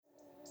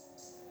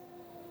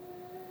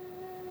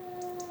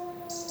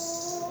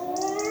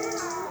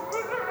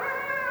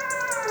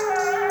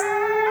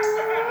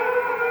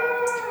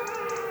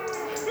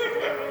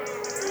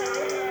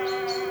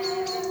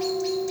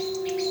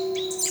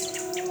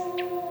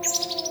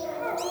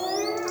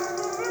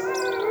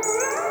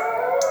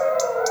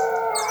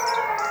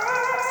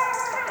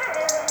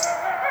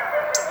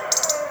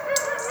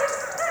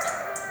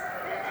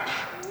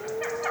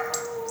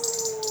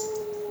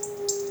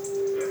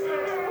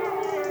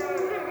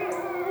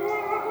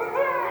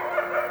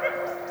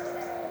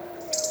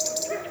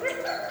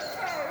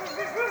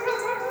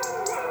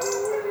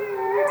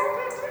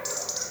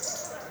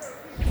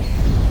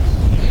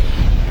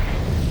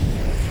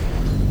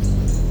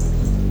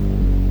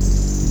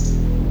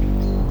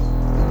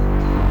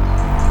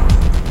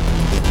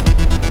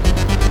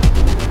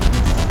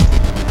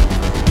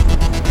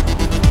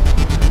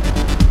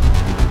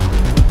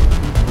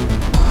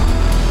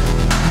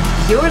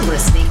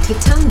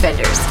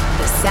Benders,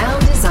 the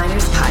Sound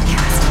Designers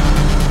Podcast.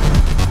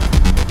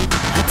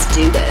 Let's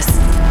do this.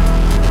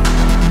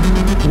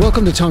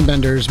 Welcome to Tone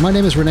Benders. My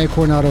name is Rene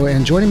Coronado,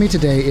 and joining me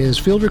today is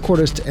field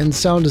recordist and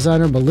sound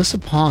designer Melissa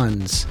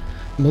Pons.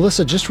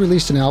 Melissa just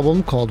released an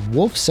album called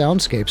Wolf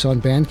Soundscapes on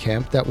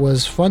Bandcamp that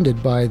was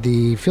funded by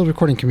the field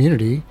recording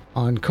community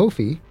on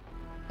Ko-fi.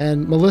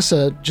 And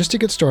Melissa, just to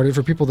get started,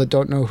 for people that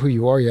don't know who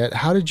you are yet,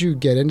 how did you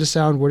get into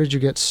sound? Where did you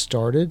get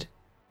started?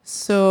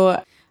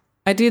 So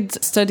I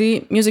did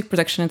study music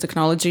production and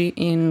technology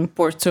in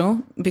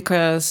Porto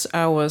because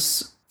I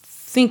was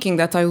thinking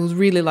that I would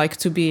really like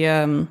to be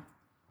a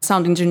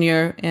sound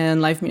engineer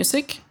in live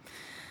music.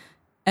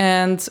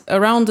 And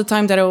around the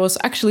time that I was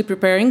actually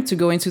preparing to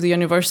go into the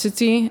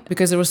university,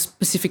 because there were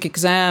specific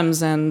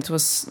exams and it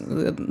was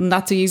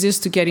not the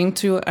easiest to get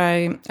into,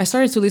 I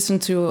started to listen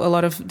to a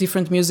lot of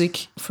different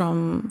music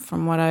from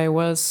what I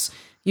was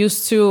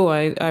used to.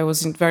 I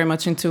was very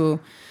much into,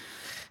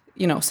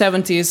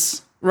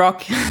 70s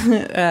rock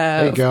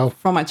There you go.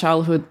 from my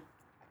childhood.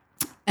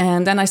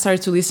 And then I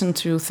started to listen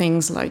to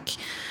things like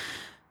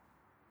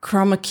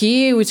Chroma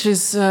Key, which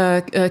is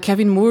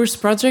Kevin Moore's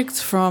project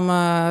from,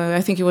 I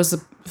think it was the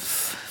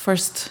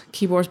first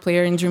keyboard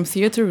player in Dream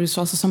Theater, which was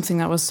also something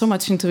that was so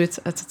much into it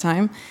at the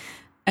time.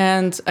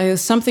 And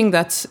something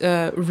that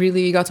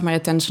really got my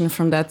attention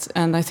from that,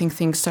 and I think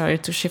things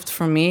started to shift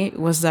for me,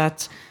 was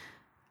that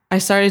I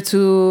started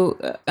to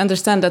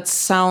understand that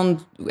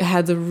sound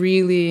had a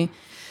really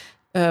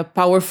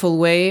powerful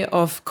way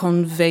of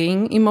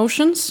conveying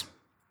emotions.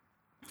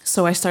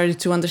 So I started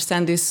to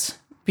understand this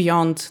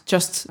beyond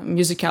just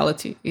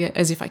musicality,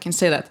 as if I can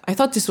say that. I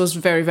thought this was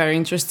very, very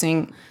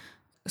interesting.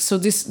 So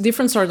this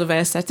different sort of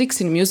aesthetics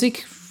in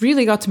music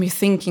really got me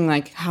thinking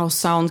like how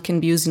sound can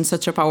be used in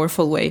such a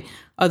powerful way,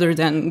 other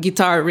than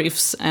guitar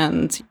riffs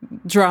and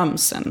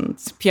drums and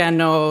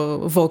piano,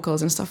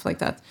 vocals and stuff like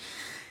that.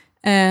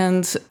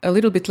 And a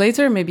little bit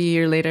later, maybe a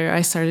year later,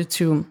 I started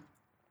to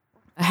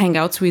hang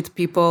out with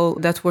people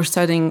that were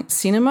studying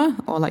cinema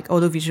or like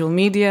audiovisual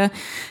media.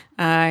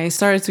 I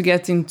started to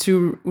get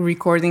into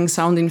recording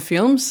sound in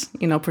films,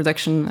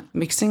 production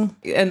mixing.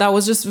 And I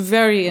was just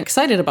very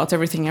excited about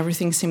everything.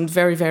 Everything seemed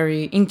very,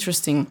 very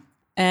interesting.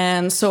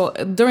 And so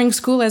during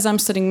school, as I'm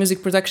studying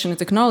music production and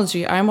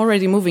technology, I'm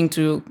already moving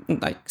to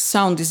like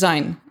sound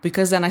design,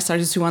 because then I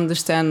started to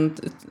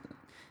understand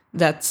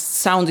that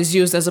sound is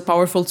used as a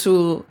powerful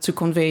tool to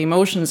convey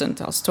emotions and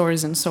tell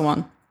stories and so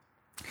on.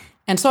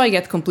 And so I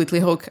get completely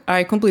hooked.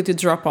 I completely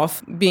drop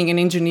off being an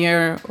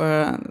engineer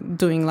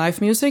doing live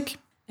music.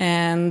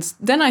 And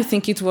then I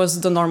think it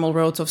was the normal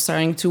road of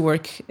starting to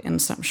work in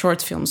some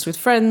short films with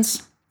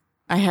friends.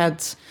 I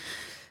had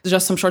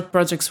just some short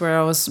projects where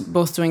I was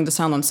both doing the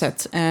sound on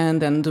set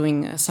and then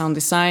doing sound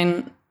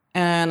design.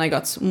 And I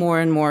got more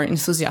and more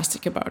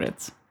enthusiastic about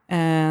it.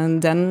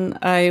 And then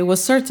I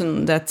was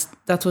certain that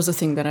that was the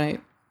thing that I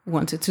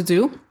wanted to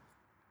do.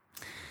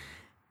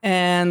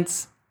 And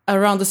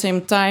around the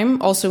same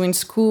time, also in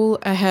school,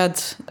 I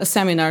had a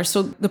seminar.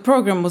 So the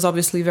program was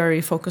obviously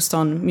very focused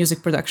on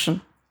music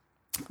production.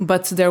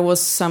 But there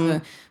was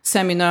some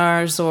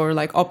seminars or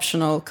like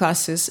optional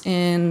classes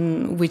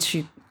in which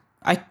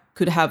I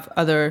could have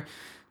other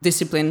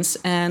disciplines.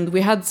 And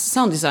we had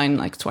sound design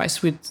like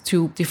twice with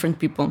two different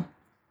people.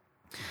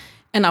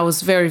 And I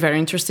was very, very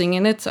interested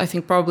in it. I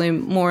think probably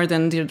more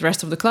than the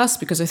rest of the class,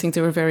 because I think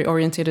they were very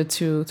oriented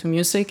to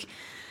music.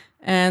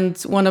 And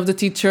one of the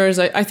teachers,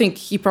 I think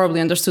he probably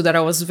understood that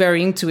I was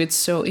very into it.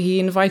 So he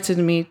invited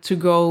me to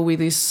go with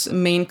his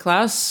main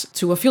class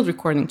to a field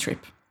recording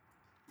trip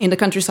in the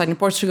countryside in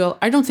Portugal.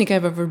 I don't think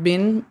I've ever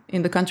been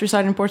in the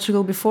countryside in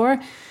Portugal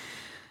before.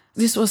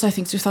 This was, I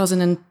think,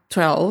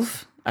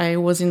 2012. I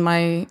was in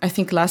my, I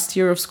think, last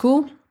year of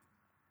school.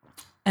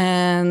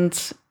 And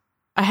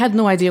I had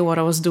no idea what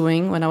I was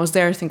doing when I was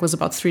there. I think it was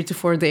about 3 to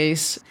 4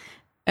 days.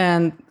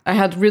 And I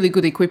had really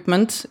good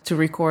equipment to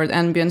record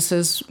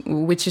ambiences,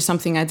 which is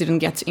something I didn't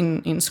get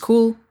in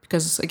school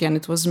because, again,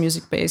 it was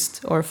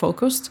music-based or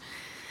focused.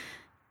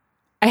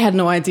 I had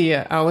no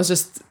idea. I was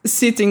just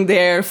sitting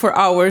there for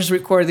hours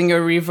recording a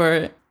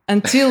river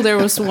until there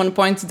was one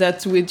point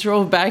that we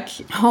drove back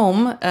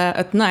home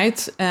at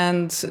night,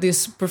 and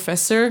this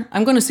professor,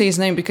 I'm going to say his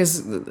name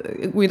because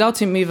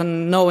without him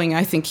even knowing,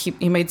 I think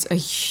he made a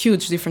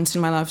huge difference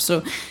in my life.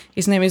 So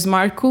his name is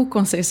Marco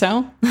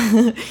Conceição.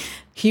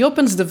 He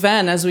opens the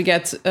van as we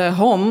get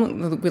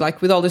home,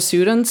 with all the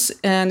students,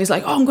 and he's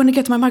like, "Oh, I'm going to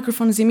get my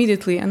microphones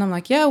immediately." And I'm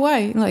like, "Yeah,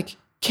 why?" Like,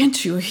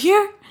 "Can't you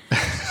hear?"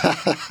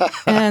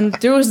 And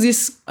there was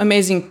this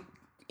amazing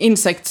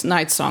insect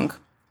night song.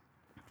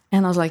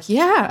 And I was like,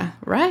 yeah,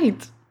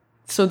 right.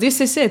 So this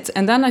is it.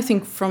 And then I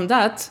think from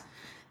that,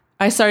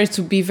 I started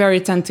to be very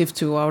attentive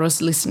to what I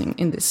was listening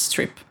in this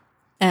trip.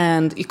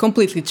 And it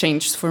completely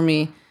changed for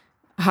me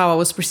how I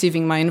was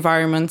perceiving my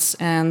environments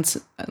and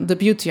the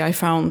beauty I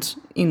found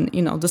in,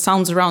 the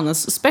sounds around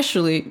us,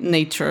 especially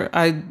nature.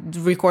 I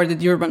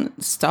recorded urban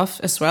stuff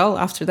as well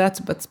after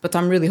that, but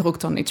I'm really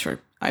hooked on nature.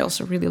 I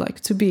also really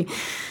like to be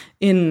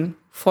in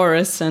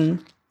forests and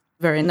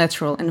very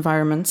natural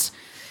environments.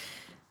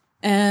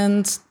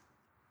 And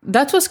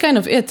That was kind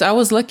of it. I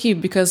was lucky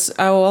because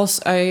I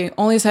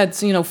always had,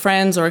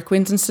 friends or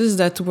acquaintances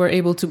that were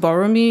able to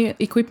borrow me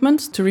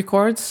equipment to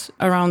record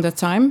around that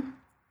time.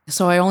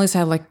 So I always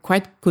had like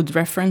quite good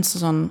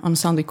references on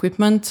sound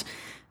equipment.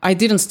 I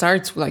didn't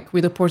start like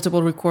with a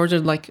portable recorder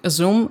like a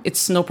Zoom.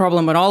 It's no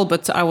problem at all,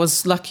 but I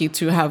was lucky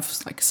to have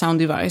like sound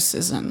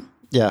devices and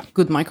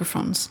good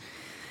microphones.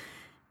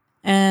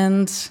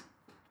 And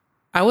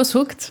I was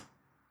hooked.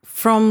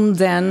 From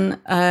then,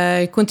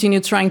 I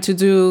continued trying to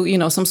do,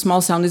 some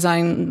small sound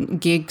design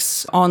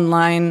gigs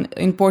online.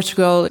 In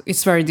Portugal,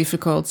 it's very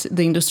difficult.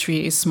 The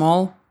industry is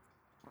small.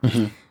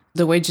 Mm-hmm.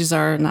 The wages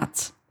are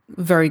not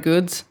very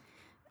good,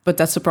 but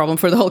that's a problem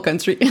for the whole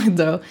country,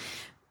 though.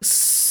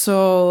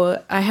 So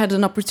I had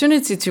an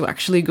opportunity to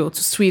actually go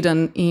to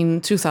Sweden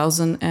in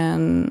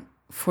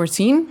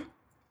 2014.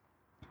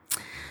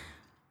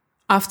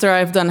 After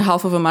I've done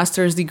half of a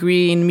master's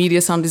degree in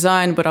media sound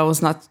design, but I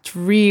was not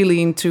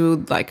really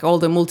into like all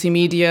the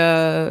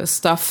multimedia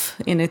stuff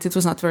in it. It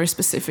was not very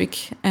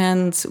specific.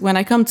 And when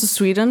I come to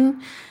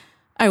Sweden,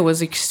 I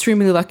was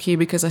extremely lucky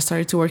because I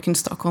started to work in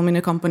Stockholm in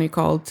a company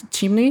called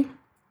Chimney.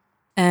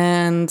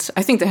 And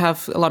I think they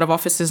have a lot of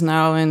offices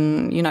now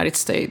in United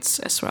States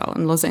as well,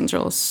 in Los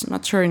Angeles.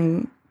 Not sure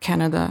in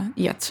Canada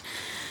yet.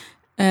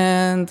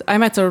 And I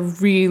met a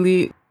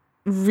really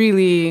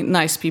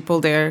nice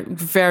people there,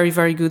 very,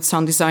 very good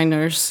sound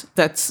designers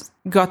that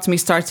got me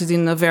started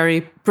in a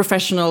very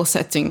professional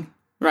setting,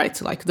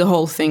 right? Like the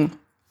whole thing.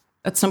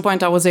 At some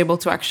point, I was able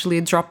to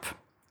actually drop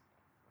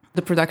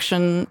the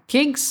production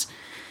gigs.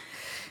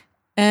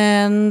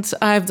 And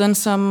I've done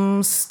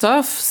some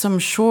stuff, some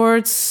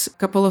shorts, a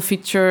couple of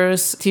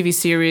features, TV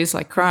series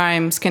like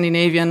crime,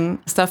 Scandinavian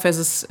stuff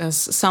as a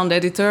sound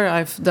editor.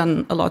 I've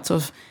done a lot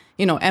of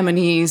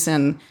M&Es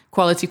and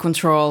quality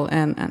control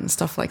and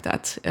stuff like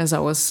that. As I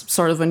was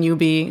sort of a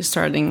newbie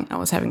starting, I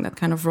was having that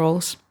kind of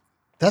roles.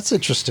 That's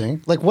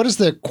interesting. Like, what is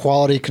the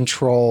quality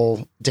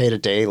control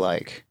day-to-day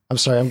like? I'm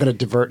sorry, I'm going to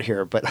divert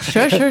here, but...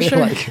 Sure.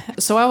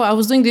 So I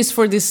was doing this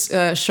for this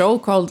show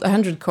called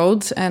 100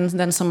 Codes and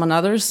then some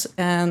others.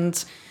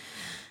 And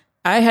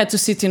I had to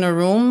sit in a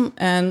room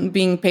and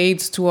being paid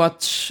to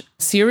watch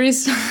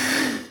series.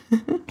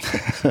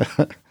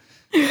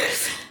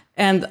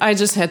 And I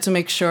just had to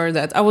make sure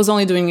that I was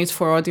only doing it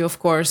for audio, of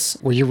course.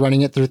 Were you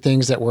running it through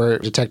things that were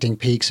detecting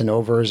peaks and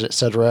overs, et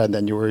cetera, and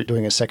then you were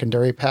doing a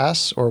secondary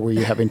pass? Or were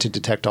you having to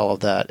detect all of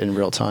that in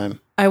real time?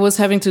 I was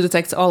having to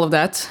detect all of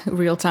that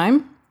real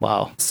time.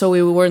 Wow. So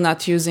we were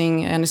not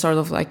using any sort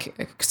of like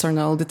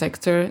external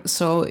detector.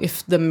 So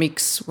if the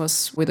mix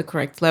was with the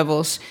correct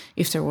levels,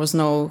 if there was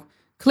no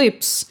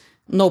clips,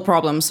 no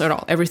problems at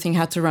all. Everything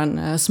had to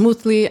run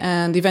smoothly.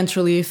 And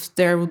eventually, if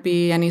there would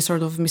be any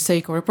sort of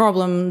mistake or a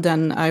problem,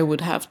 then I would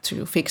have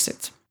to fix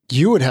it.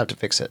 You would have to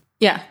fix it?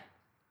 Yeah.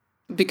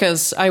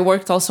 Because I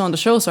worked also on the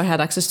show, so I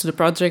had access to the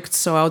project.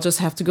 So I'll just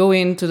have to go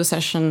into the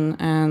session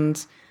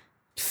and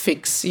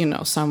fix,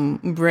 some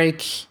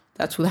break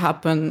that would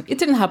happen. It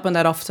didn't happen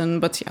that often,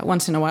 but yeah,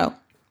 once in a while.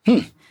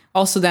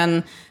 Also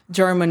then,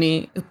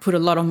 Germany put a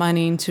lot of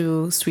money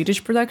into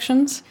Swedish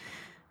productions.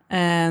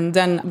 And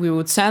then we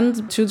would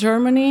send to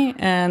Germany,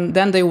 and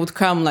then they would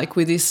come like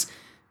with these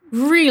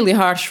really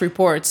harsh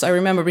reports. I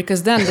remember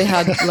because then they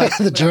had like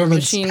the Germans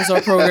machines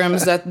or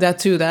programs that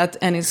do that,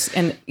 and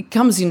it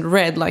comes in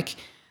red like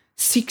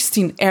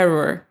 16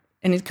 error,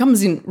 and it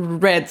comes in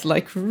red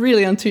like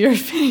really onto your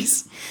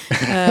face.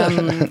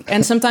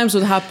 And sometimes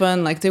would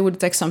happen like they would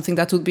detect something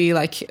that would be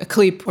like a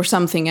clip or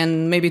something,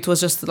 and maybe it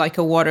was just like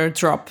a water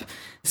drop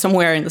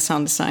somewhere in the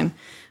sound design.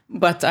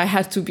 But I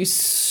had to be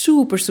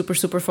super, super,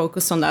 super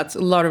focused on that.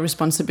 A lot of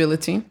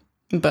responsibility,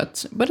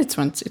 but it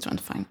went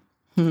fine.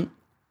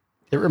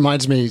 It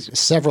reminds me,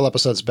 several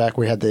episodes back,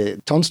 we had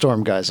the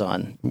Tonstorm guys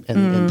on,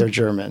 and they're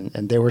German,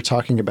 and they were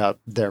talking about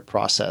their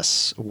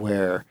process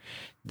where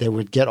they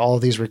would get all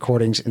of these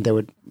recordings and they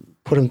would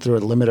put them through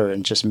a limiter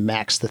and just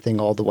max the thing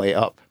all the way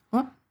up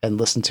and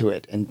listen to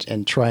it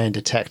and try and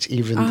detect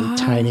even the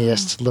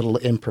tiniest little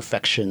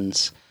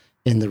imperfections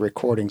in the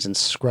recordings and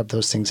scrub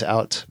those things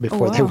out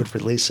before they would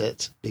release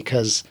it.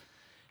 Because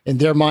in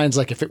their minds,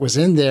 like if it was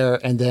in there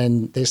and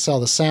then they saw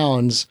the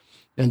sounds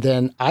and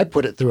then I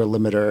put it through a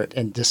limiter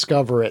and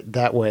discover it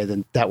that way,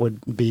 then that would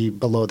be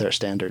below their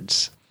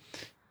standards.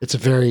 It's a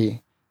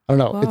very, I don't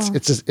know,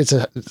 it's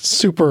a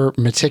super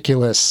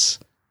meticulous,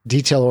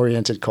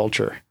 detail-oriented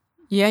culture.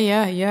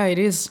 Yeah, it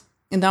is.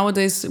 And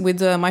nowadays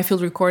with my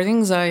field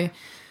recordings, I'm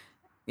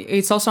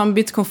a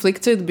bit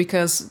conflicted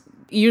because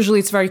usually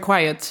it's very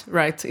quiet,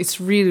 right?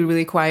 It's really,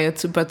 really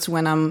quiet. But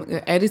when I'm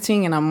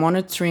editing and I'm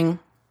monitoring,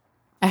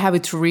 I have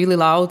it really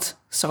loud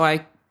so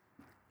I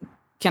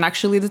can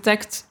actually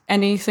detect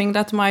anything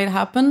that might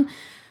happen.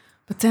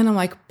 But then I'm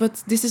like,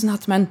 but this is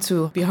not meant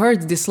to be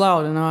heard this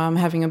loud. And I'm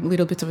having a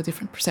little bit of a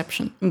different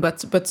perception.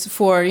 But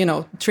for,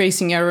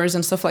 tracing errors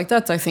and stuff like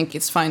that, I think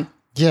it's fine.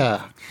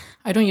 Yeah.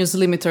 I don't use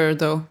limiter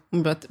though,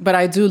 but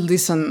I do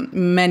listen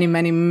many,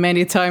 many,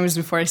 many times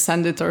before I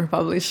send it or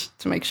publish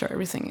to make sure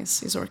everything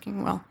is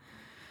working well.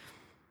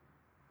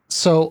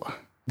 So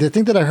The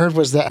thing that I heard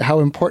was that how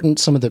important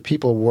some of the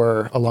people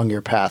were along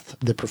your path.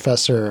 The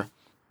professor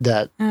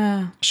that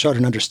showed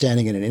an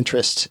understanding and an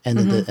interest, and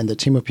the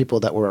team of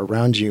people that were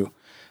around you.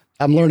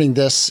 I'm learning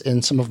this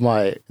in some of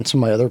my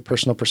other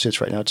personal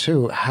pursuits right now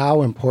too.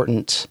 How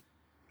important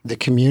the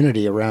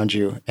community around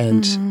you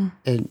and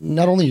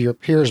not only your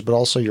peers but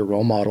also your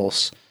role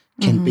models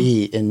can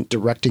be in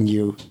directing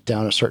you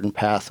down a certain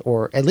path,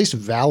 or at least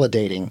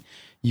validating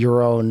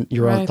your own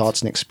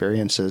thoughts and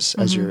experiences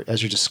as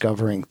you're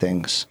discovering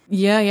things.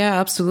 Yeah,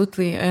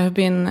 absolutely. I have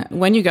been,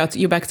 when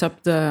you backed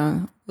up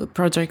the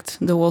project,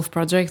 the Wolf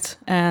project,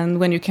 and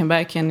when you came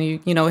back and you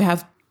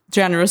have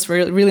generous,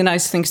 really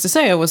nice things to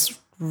say, I was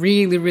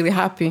really, really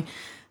happy,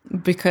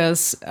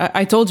 because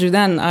I told you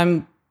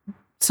then,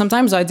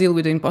 sometimes I deal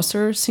with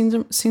imposter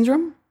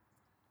syndrome.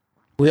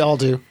 We all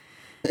do.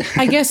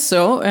 I guess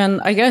so.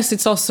 And I guess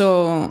it's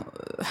also,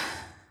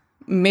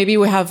 maybe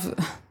we have,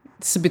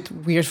 it's a bit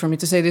weird for me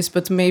to say this,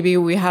 but maybe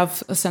we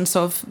have a sense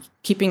of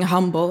keeping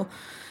humble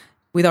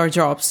with our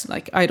jobs.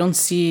 Like, I don't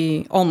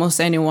see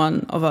almost any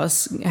one of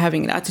us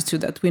having an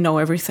attitude that we know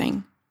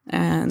everything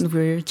and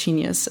we're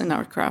genius in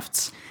our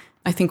crafts.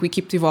 I think we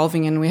keep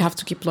evolving and we have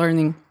to keep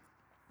learning.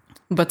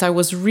 But I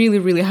was really,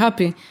 really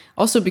happy.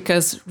 Also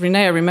because,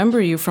 Renee, I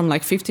remember you from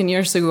like 15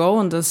 years ago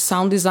on the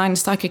Sound Design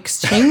Stack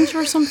Exchange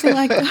or something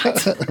like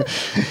that.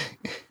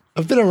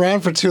 I've been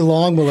around for too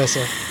long,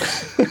 Melissa.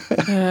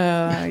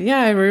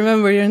 Yeah, I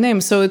remember your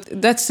name. So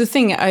that's the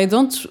thing. I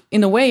don't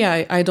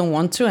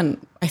want to, and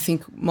I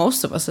think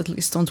most of us at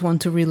least don't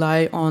want to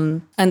rely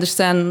on,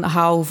 understand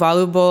how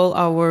valuable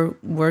our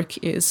work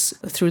is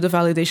through the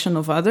validation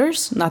of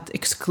others, not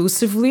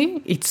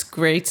exclusively. It's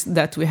great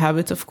that we have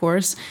it, of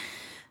course.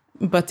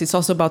 But it's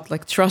also about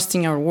like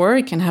trusting our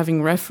work and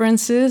having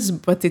references.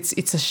 But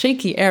it's a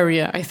shaky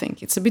area, I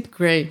think. It's a bit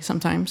gray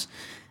sometimes.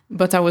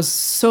 But I was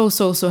so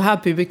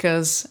happy,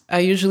 because I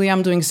usually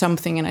am doing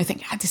something and I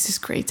think, this is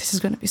great. This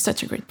is going to be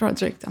such a great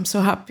project. I'm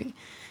so happy.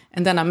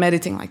 And then I'm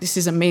editing like, this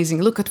is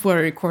amazing. Look at what I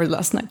recorded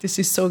last night. This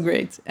is so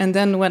great. And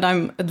then when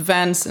I'm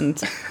advanced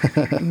and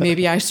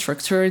maybe I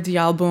structure the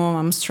album,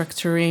 I'm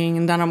structuring,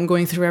 and then I'm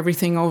going through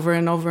everything over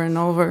and over and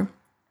over.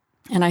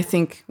 And I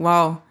think,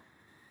 wow,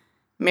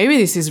 maybe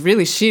this is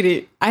really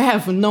shitty. I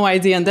have no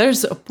idea. And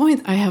there's a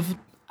point I have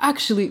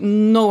actually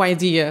no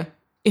idea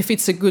if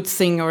it's a good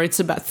thing or it's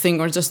a bad thing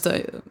or just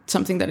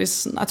something that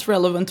is not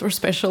relevant or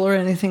special or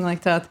anything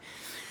like that.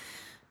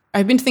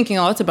 I've been thinking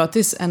a lot about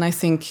this, and I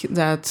think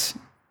that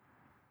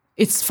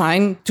it's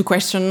fine to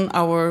question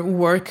our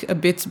work a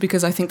bit,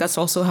 because I think that's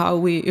also how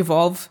we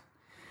evolve.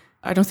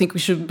 I don't think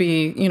we should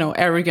be,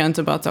 arrogant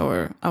about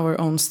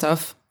our own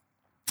stuff.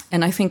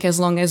 And I think as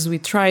long as we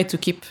try to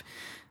keep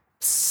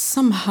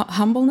some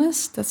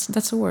humbleness,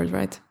 that's a word,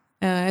 right?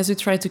 As we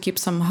try to keep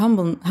some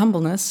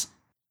humbleness.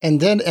 And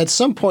then at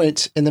some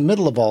point in the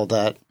middle of all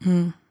that,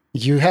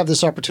 you have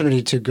this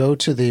opportunity to go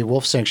to the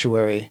Wolf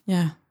Sanctuary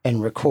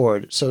and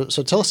record. So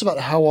tell us about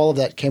how all of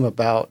that came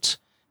about,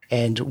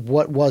 and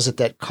what was it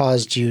that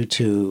caused you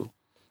to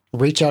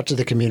reach out to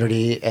the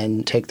community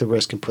and take the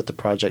risk and put the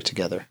project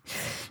together?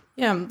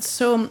 Yeah,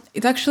 so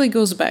it actually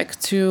goes back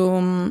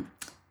to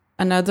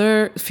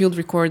another field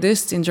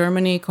recordist in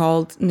Germany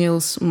called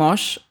Nils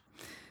Mosch.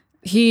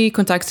 He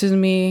contacted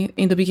me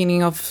in the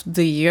beginning of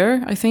the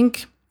year, I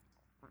think,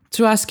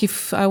 to ask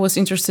if I was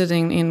interested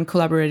in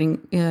collaborating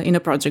in a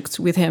project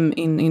with him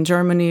in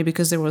Germany,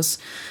 because there was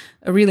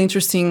a really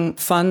interesting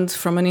fund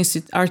from an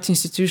art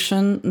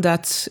institution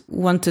that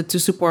wanted to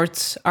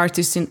support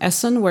artists in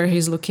Essen, where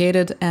he's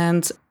located,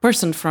 and a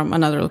person from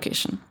another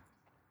location.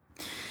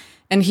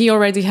 And he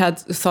already had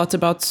thought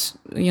about,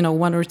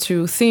 one or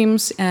two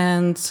themes,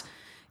 and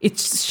it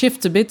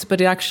shifted a bit, but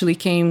it actually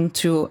came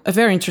to a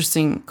very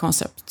interesting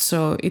concept.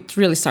 So it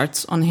really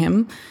starts on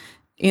him.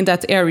 In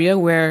that area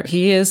where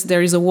he is,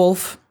 there is a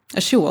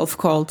she-wolf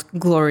called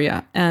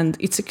Gloria. And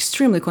it's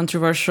extremely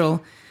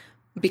controversial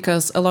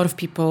because a lot of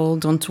people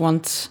don't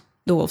want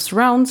the wolves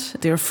around.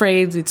 They're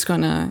afraid it's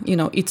gonna,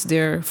 eat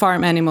their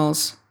farm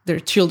animals, their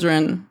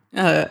children.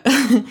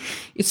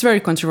 It's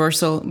very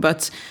controversial.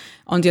 But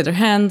on the other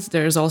hand,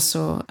 there's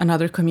also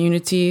another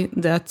community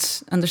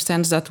that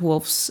understands that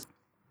wolves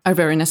are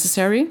very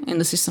necessary in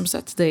the systems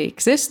that they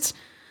exist,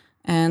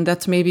 and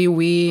that maybe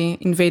we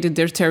invaded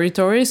their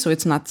territory, so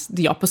it's not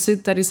the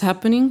opposite that is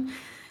happening.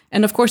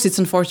 And of course, it's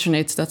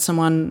unfortunate that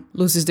someone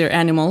loses their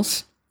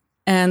animals.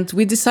 And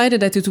we decided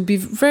that it would be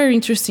very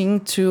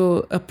interesting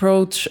to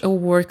approach a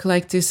work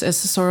like this as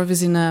sort of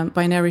is in a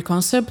binary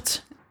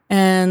concept.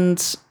 And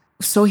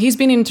so he's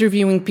been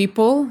interviewing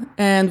people,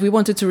 and we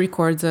wanted to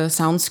record the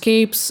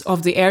soundscapes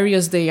of the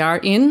areas they are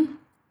in,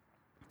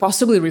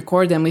 possibly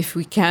record them if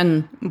we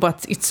can,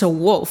 but it's a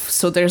wolf,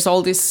 so there's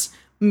all this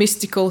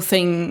mystical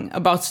thing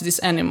about this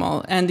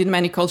animal, and in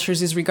many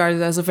cultures is regarded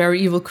as a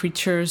very evil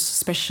creature,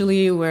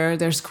 especially where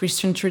there's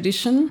Christian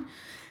tradition.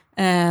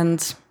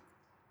 And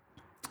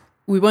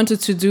we wanted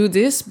to do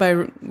this by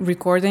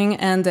recording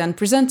and then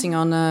presenting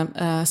on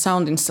a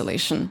sound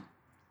installation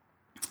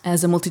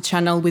as a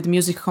multi-channel with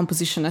music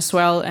composition as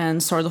well,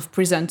 and sort of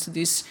present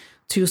these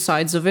two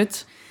sides of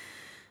it.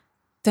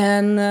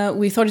 Then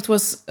we thought it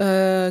was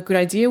a good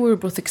idea. We were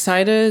both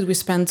excited. We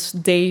spent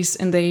days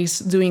and days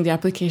doing the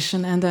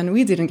application, and then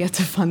we didn't get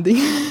the funding.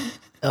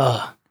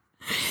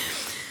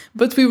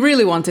 But we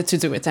really wanted to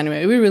do it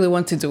anyway. We really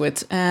want to do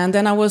it. And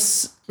then I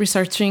was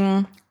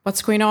researching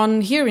what's going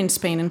on here in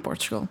Spain and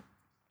Portugal.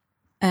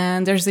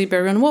 And there's the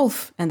Iberian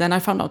wolf. And then I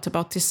found out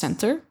about this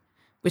center,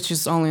 which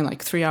is only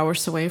like 3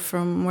 hours away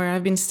from where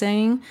I've been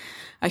staying.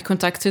 I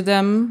contacted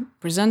them,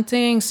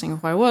 presenting, saying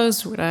who I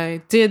was, what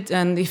I did,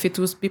 and if it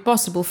would be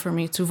possible for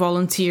me to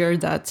volunteer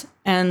that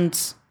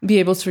and be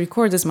able to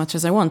record as much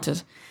as I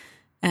wanted.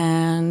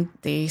 And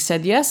they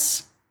said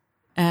yes.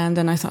 And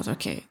then I thought,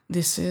 okay,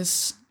 this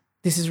is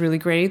really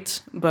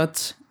great.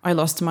 But I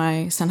lost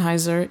my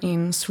Sennheiser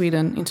in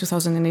Sweden in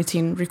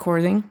 2018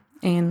 recording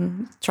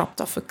and dropped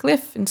off a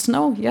cliff in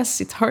snow. Yes,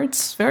 it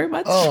hurts very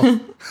much. Oh.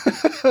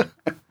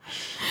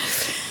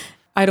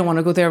 I don't want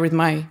to go there with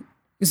my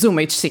Zoom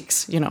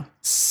H6, you know.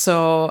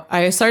 So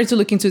I started to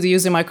look into the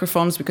UZ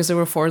microphones because they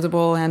were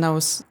affordable, and I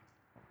was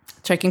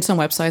checking some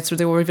websites where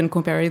they were even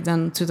comparing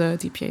them to the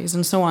DPAs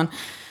and so on.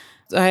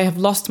 I have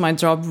lost my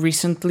job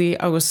recently.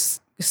 I was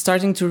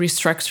starting to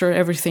restructure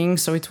everything,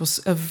 so it was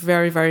a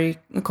very, very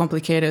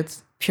complicated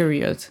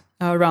period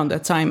around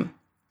that time.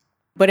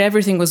 But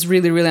everything was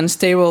really, really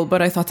unstable.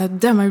 But I thought,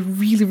 damn, I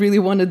really, really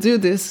want to do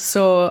this.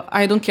 So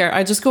I don't care.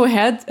 I just go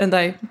ahead and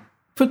I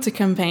put the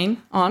campaign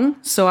on,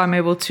 so I'm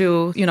able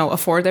to, you know,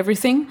 afford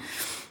everything.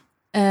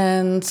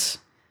 And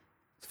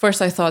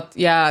first I thought,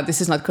 yeah, this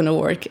is not going to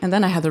work. And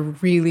then I had a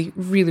really,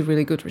 really,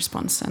 really good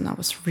response, and I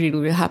was really,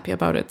 really happy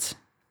about it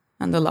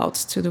and allowed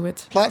to do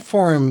it.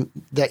 Platform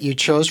that you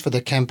chose for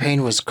the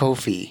campaign was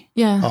Ko-fi.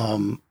 Yeah.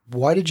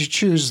 Why did you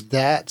choose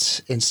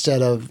that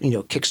instead of, you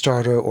know,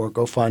 Kickstarter or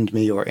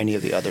GoFundMe or any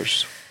of the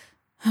others?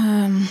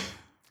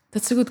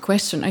 That's a good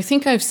question. I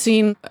think I've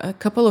seen a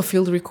couple of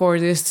field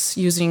recordists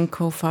using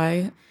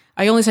Ko-fi.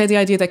 I always had the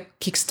idea that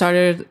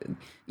Kickstarter,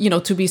 you know,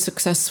 to be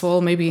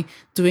successful, maybe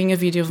doing a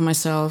video of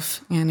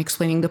myself and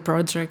explaining the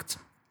project.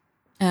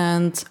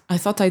 And I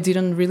thought I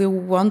didn't really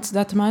want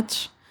that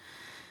much.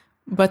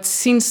 But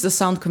since the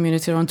sound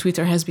community on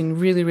Twitter has been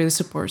really, really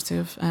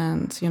supportive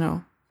and, you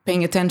know,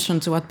 paying attention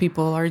to what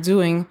people are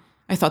doing,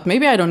 I thought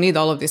maybe I don't need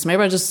all of this.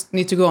 Maybe I just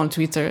need to go on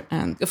Twitter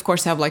and, of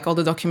course, have like all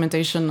the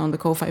documentation on the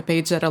Ko-fi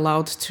page that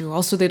allowed to.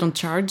 Also, they don't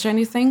charge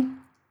anything.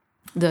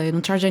 They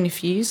don't charge any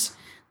fees.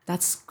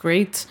 That's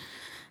great.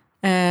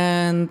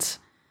 And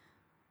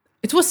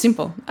it was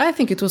simple. I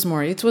think it was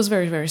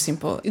very, very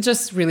simple. It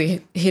just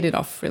really hit it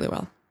off really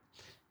well.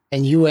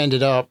 And you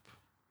ended up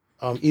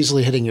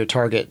easily hitting your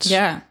targets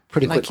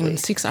pretty quickly. Like in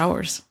 6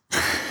 hours.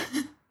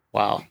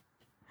 Wow.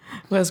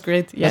 It was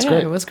great. Yeah, That's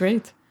great. It was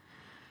great.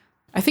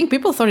 I think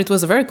people thought it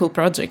was a very cool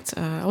project.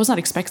 I was not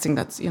expecting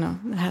that, you know,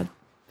 it had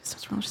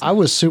such much stuff. I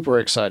was super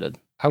excited.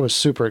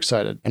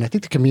 And I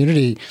think the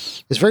community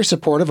is very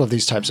supportive of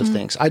these types of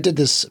things. I did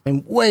this,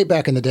 way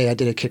back in the day, I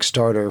did a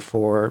Kickstarter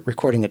for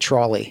recording a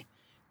trolley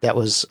that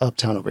was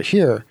uptown over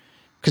here,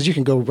 because you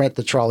can go rent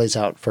the trolleys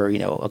out for, you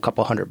know, a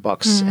couple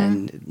 $100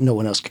 and no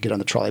one else could get on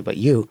the trolley but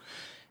you.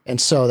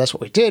 And so that's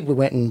what we did. We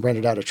went and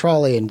rented out a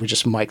trolley and we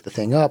just mic'd the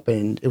thing up.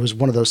 And it was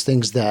one of those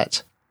things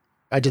that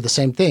I did the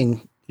same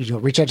thing. You know,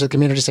 reach out to the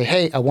community, say,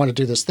 hey, I want to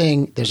do this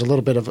thing. There's a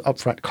little bit of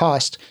upfront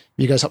cost.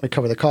 You guys help me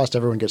cover the cost.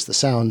 Everyone gets the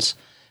sounds.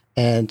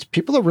 And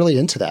people are really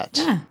into that,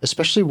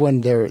 especially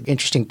when there are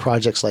interesting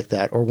projects like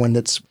that, or when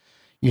it's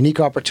unique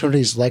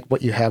opportunities like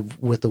what you have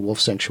with the Wolf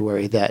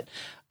Sanctuary that,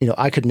 you know,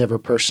 I could never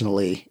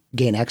personally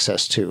gain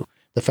access to.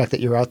 The fact that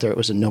you're out there, it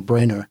was a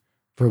no-brainer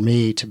for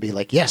me to be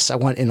like, yes, I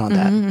want in on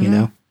that, you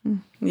know?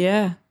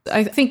 Yeah.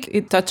 I think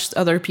it touched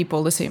other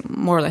people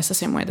more or less the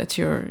same way that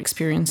you're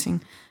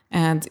experiencing.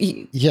 And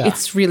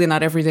it's really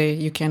not every day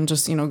you can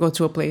just, you know, go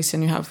to a place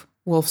and you have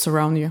wolves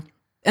around you.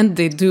 And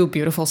they do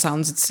beautiful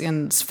sounds.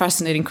 It's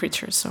fascinating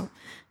creatures. So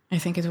I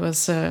think it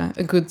was a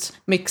good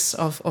mix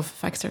of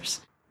factors.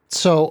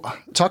 So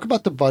talk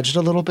about the budget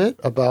a little bit,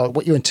 about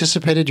what you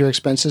anticipated your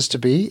expenses to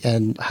be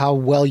and how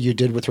well you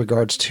did with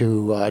regards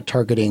to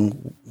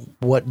targeting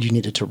what you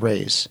needed to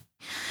raise.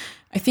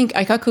 I think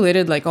I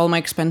calculated like all my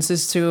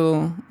expenses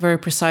to very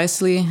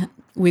precisely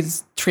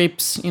with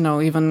trips, you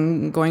know,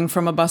 even going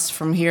from a bus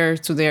from here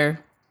to there,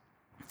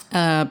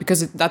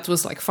 because that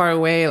was like far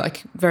away,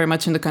 like very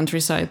much in the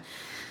countryside.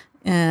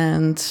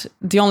 And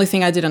the only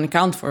thing I didn't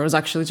account for was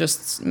actually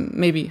just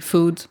maybe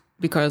food,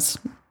 because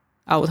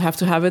I would have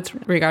to have it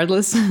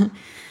regardless.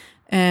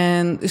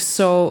 And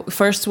so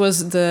first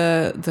was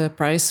the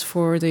price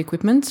for the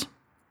equipment.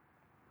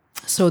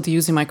 So the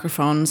UZ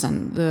microphones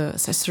and the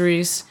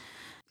accessories.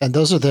 And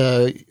those are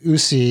the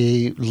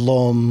UZ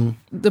LOM.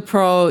 The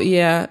Pro,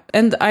 yeah.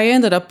 And I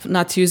ended up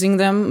not using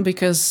them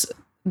because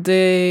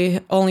they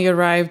only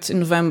arrived in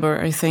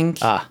November, I think.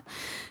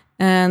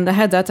 And I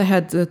had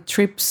the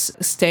trips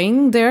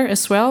staying there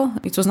as well.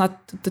 It was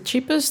not the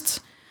cheapest.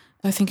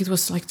 I think it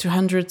was like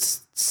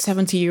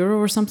 €270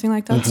 or something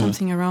like that,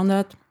 something around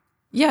that.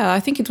 Yeah, I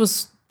think it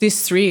was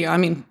these three. I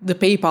mean, the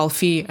PayPal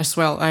fee as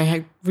well.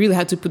 I really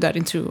had to put that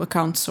into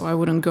account so I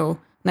wouldn't go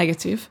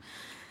negative.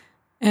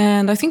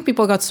 And I think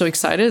people got so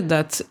excited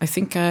that I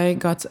think I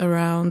got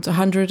around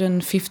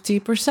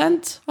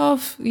 150%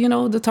 of,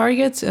 the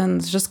target,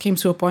 and just came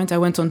to a point I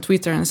went on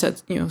Twitter and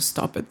said,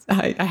 stop it.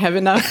 I have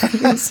enough.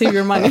 Save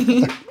your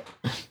money.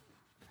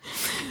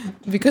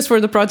 Because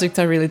for the project,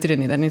 I really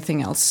didn't need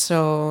anything else.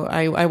 So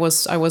I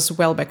was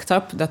well backed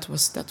up. That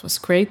was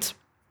great.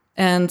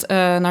 And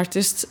an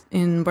artist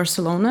in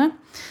Barcelona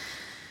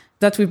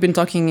that we've been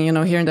talking,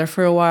 here and there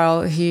for a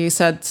while, he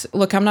said,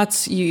 look, I'm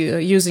not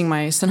using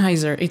my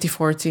Sennheiser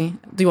 8040.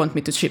 Do you want me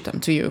to ship them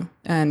to you?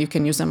 And you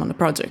can use them on the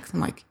project. I'm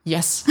like,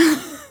 yes,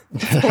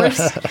 of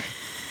course.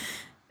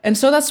 And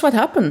so that's what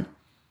happened.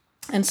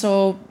 And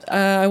so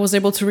I was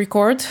able to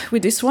record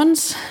with these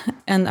ones.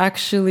 And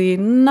actually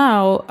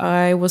now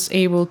I was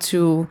able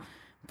to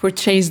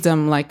purchase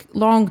them, like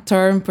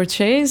long-term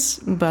purchase,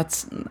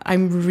 but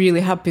I'm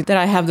really happy that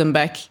I have them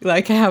back.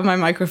 Like I have my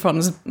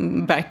microphones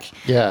back.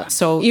 Yeah.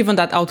 So even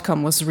that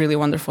outcome was really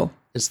wonderful.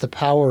 It's the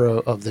power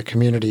of the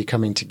community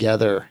coming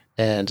together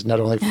and not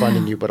only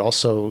funding you, but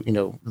also,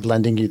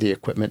 lending you the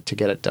equipment to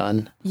get it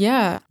done.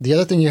 Yeah. The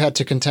other thing you had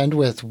to contend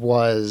with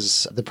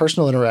was the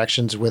personal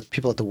interactions with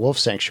people at the Wolf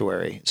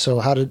Sanctuary. So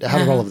how did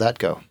all of that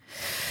go?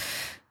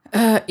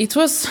 It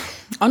was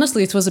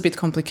a bit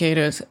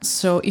complicated.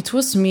 So it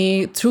was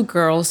me, 2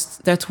 girls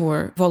that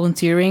were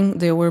volunteering.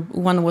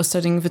 One was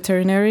studying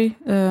veterinary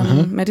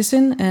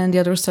medicine and the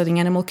other was studying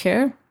animal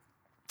care.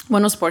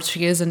 One was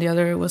Portuguese and the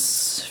other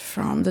was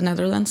from the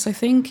Netherlands, I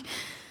think.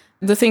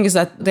 The thing is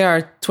that they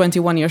are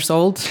 21 years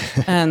old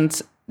and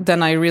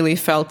then I really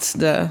felt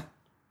the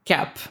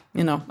gap.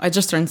 I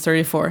just turned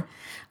 34.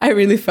 I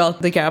really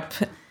felt the gap.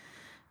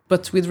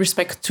 But with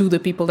respect to the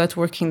people that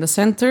work in the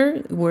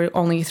center, we're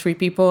only 3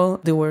 people.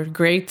 They were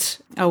great.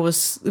 I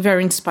was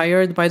very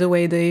inspired by the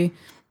way they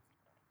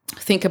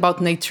think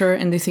about nature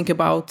and they think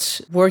about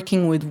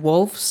working with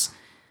wolves.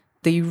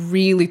 They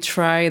really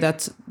try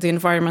that the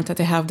environment that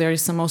they have there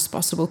is the most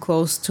possible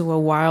close to a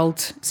wild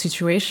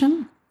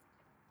situation.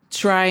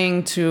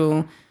 Trying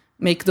to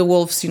make the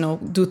wolves,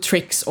 do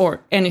tricks or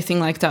anything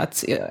like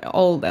that.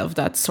 All of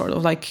that sort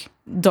of like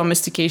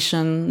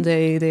domestication,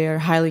 they are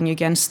highly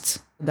against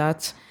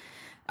that.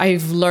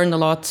 I've learned a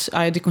lot.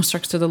 I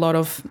deconstructed a lot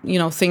of,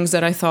 things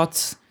that I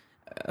thought,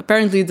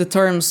 apparently the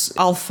terms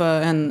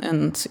alpha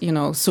and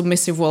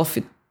submissive wolf,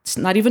 it's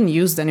not even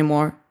used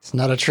anymore. It's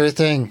not a true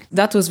thing.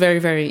 That was very,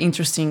 very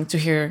interesting to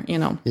hear,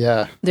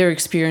 their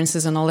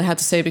experiences and all they had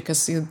to say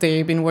because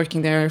they've been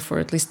working there for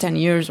at least 10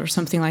 years or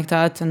something like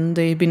that. And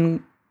they've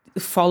been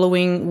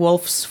following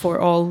wolves for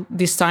all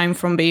this time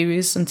from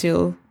babies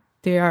until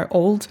they are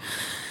old.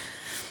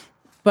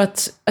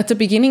 But at the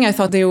beginning, I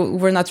thought they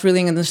were not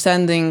really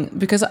understanding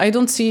because I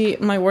don't see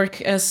my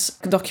work as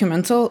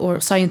documental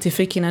or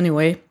scientific in any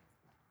way.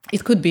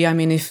 It could be,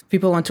 if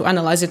people want to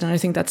analyze it, and I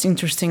think that's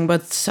interesting.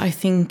 But I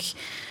think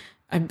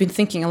I've been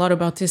thinking a lot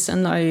about this,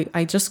 and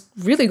I just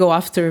really go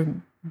after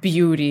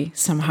beauty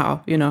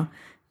somehow,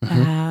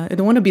 I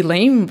don't want to be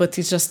lame, but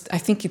it's just, I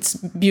think it's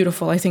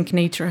beautiful. I think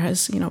nature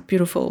has,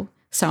 beautiful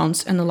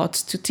sounds and a lot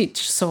to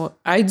teach. So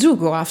I do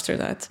go after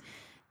that.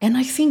 And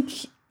I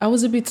think I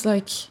was a bit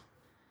like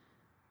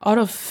out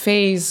of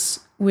phase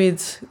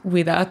with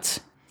that.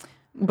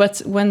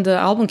 But when the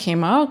album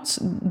came out,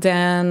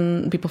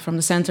 then people from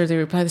the center, they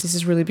replied, this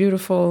is really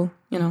beautiful,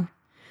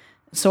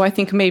 So I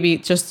think maybe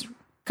it just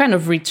kind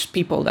of reached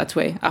people that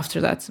way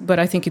after that. But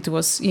I think it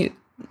was,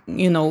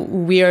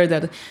 weird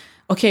that,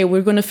 okay,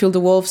 we're going to fill the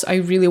wolves. I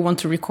really want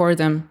to record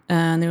them.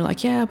 And they're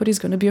like, yeah, but he's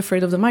going to be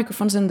afraid of the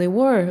microphones. And they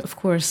were, of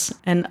course.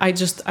 And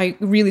I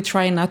really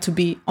try not to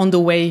be on the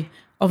way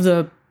of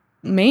the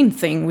main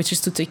thing, which is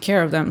to take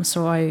care of them.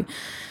 So I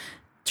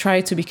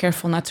try to be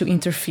careful not to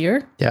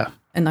interfere. Yeah.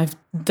 And I've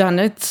done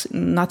it,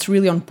 not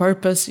really on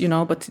purpose,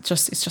 but it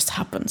just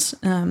happens.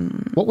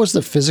 What was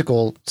the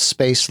physical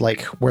space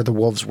like where the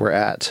wolves were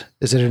at?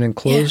 Is it an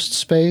enclosed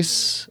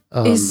space?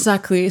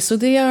 Exactly. So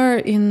they are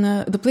in,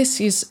 the place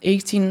is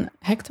 18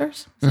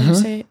 hectares, so you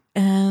say.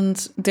 And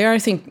there are, I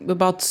think,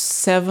 about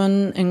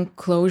 7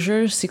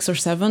 enclosures, 6 or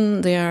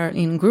 7. They are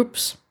in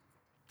groups.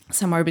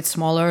 Some are a bit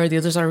smaller. The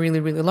others are really,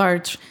 really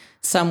large.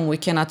 Some we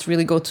cannot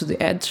really go to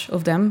the edge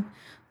of them.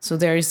 So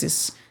there is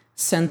this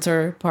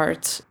center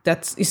part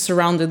that is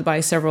surrounded by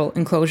several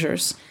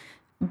enclosures,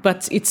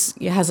 but it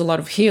has a lot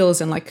of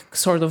hills and like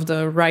sort of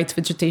the right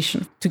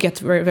vegetation to get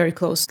very, very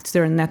close to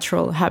their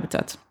natural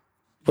habitat.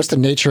 What's the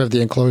nature of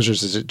the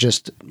enclosures? Is it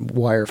just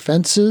wire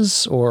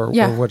fences or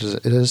what is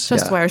it? It is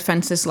just wire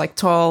fences, like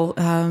tall,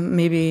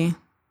 maybe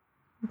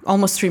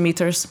almost 3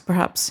 meters,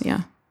 perhaps.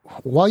 Yeah.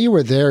 While you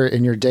were there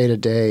in your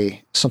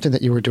day-to-day, something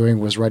that you were doing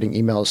was writing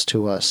emails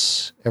to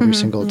us every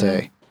single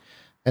day.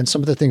 And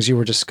some of the things you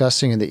were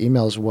discussing in the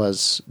emails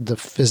was the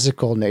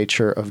physical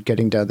nature of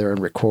getting down there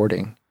and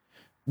recording.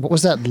 What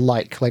was that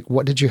like? Like,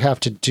 what did you have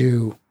to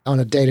do on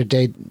a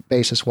day-to-day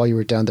basis while you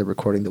were down there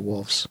recording the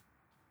wolves?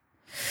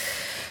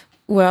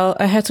 Well,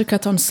 I had to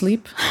cut on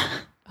sleep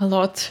a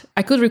lot.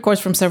 I could record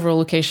from several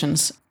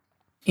locations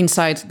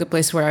inside the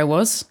place where I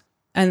was.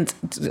 And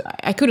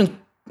I couldn't,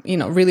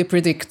 really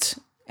predict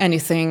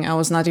anything. I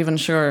was not even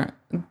sure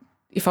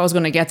if I was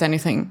going to get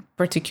anything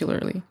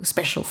particularly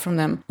special from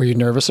them. Were you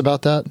nervous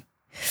about that?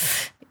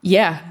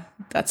 Yeah,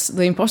 that's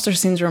the imposter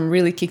syndrome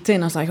really kicked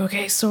in. I was like,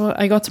 okay, so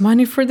I got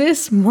money for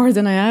this, more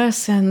than I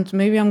asked, and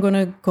maybe I'm going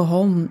to go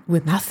home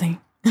with nothing.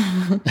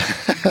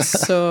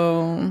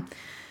 So,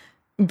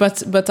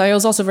 but I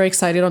was also very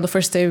excited on the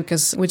first day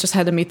because we just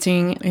had a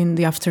meeting in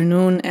the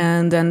afternoon,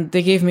 and then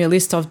they gave me a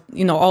list of,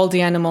 all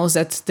the animals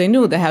that they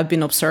knew that had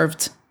been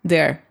observed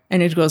there.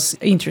 And it was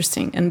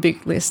interesting and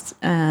big list.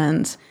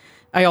 And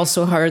I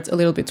also heard a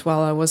little bit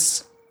while I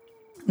was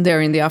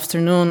there in the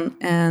afternoon,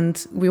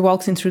 and we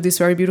walked in through this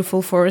very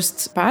beautiful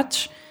forest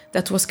patch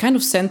that was kind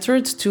of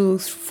centered to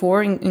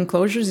 4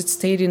 enclosures. It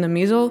stayed in the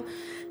middle,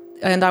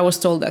 and I was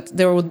told that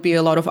there would be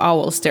a lot of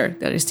owls there.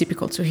 That is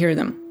typical to hear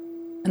them.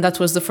 And that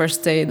was the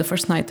first day, the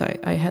first night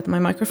I had my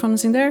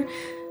microphones in there,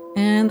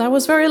 and I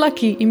was very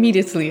lucky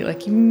immediately.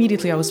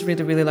 I was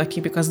really, really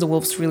lucky because the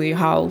wolves really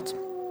howled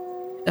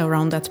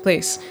around that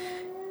place.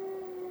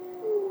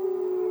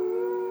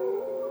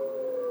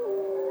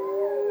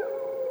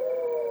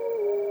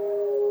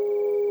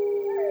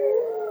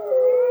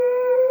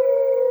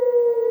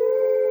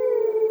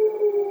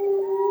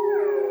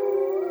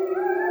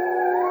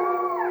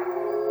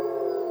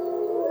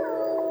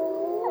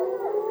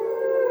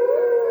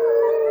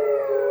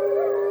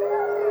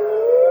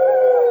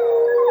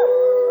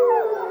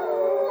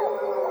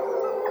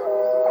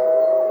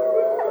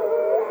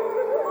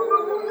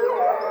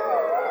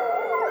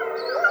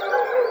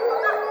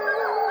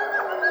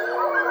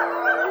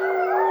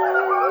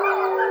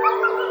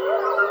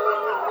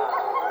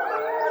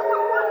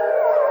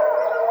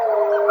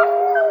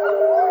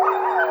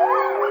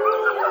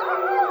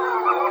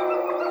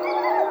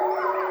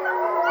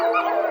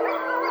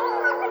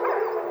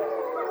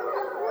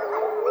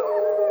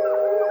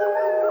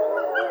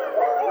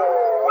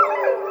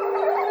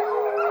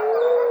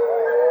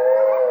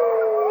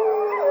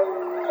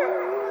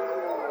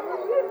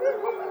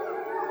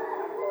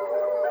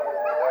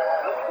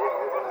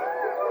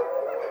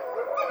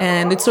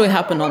 And it so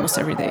happened almost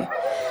every day.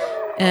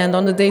 And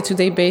on a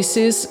day-to-day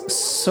basis,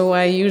 so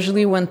I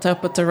usually went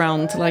up at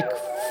around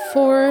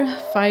 4,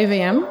 5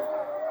 a.m.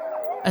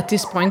 At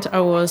this point,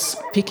 I was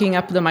picking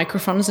up the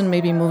microphones and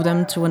maybe move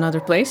them to another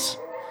place,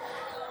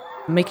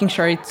 making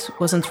sure it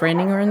wasn't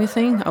raining or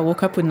anything. I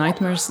woke up with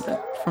nightmares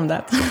from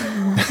that.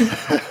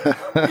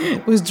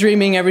 I was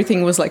dreaming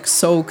everything was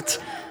soaked.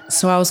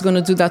 So I was going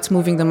to do that,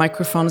 moving the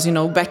microphones,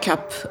 back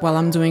up while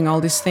I'm doing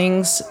all these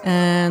things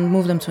and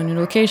move them to a new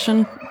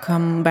location,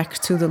 come back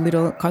to the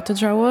little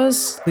cottage I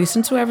was,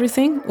 listen to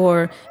everything.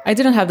 Or I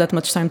didn't have that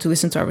much time to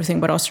listen to everything,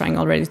 but I was trying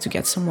already to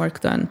get some work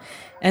done.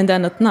 And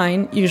then at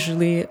 9,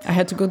 usually I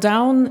had to go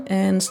down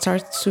and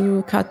start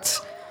to cut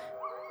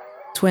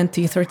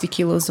 20, 30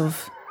 kilos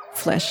of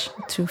flesh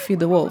to feed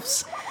the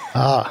wolves.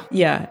 Ah.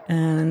 Yeah,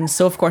 and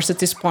so of course at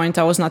this point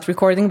I was not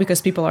recording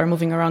because people are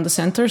moving around the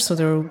center, so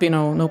there will be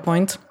no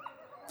point.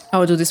 I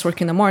would do this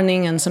work in the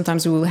morning, and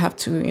sometimes we will have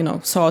to,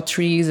 saw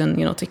trees and,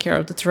 take care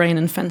of the terrain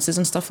and fences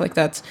and stuff like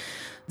that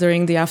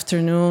during the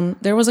afternoon.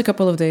 There was a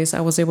couple of days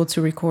I was able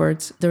to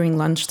record during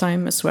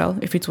lunchtime as well,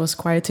 if it was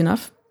quiet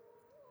enough.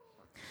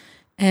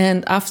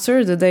 And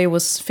after the day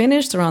was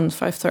finished, around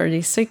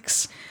 5:30,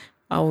 6,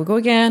 I will go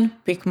again,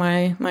 pick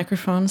my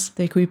microphones,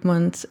 the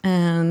equipment,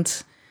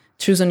 and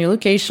choose a new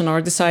location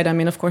or decide. I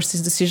mean, of course,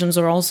 these decisions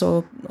are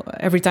also,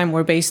 every time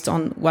were based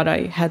on what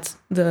I had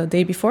the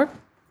day before.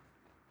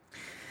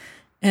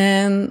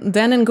 And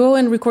then go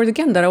and record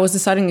again. That I was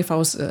deciding if I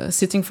was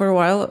sitting for a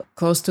while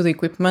close to the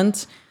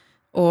equipment,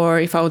 or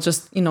if I would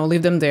just,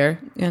 leave them there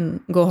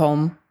and go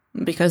home,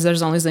 because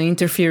there's always the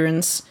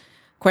interference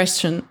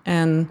question.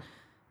 And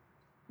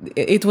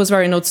it was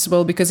very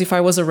noticeable because if I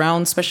was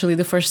around, especially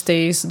the first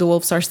days, the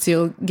wolves are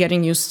still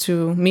getting used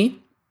to me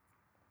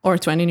or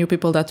to any new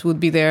people that would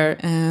be there,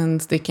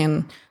 and they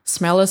can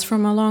smell us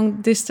from a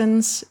long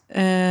distance.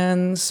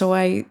 And so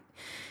I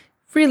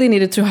really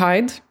needed to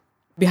hide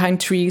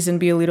behind trees and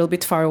be a little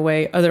bit far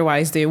away.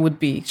 Otherwise, they would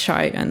be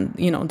shy and,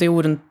 they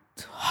wouldn't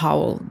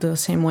howl the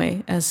same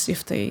way as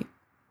if they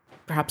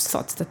perhaps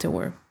thought that they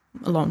were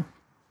alone.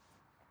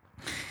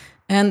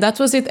 And that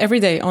was it every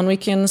day. On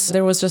weekends,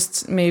 there was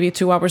just maybe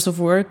 2 hours of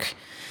work.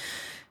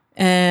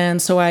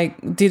 And so I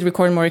did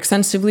record more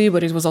extensively,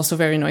 but it was also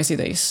very noisy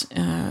days.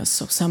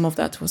 So some of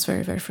that was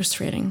very, very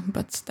frustrating.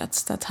 But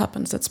that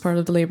happens. That's part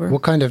of the labor.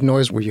 What kind of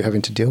noise were you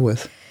having to deal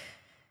with?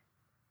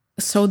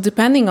 So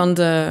depending on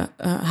the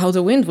how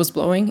the wind was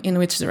blowing, in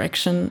which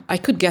direction, I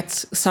could get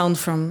sound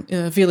from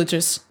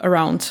villages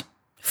around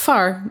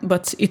far,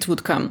 but it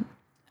would come.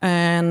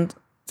 And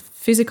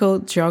physical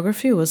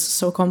geography was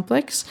so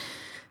complex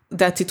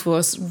that it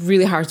was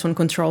really hard to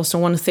control. So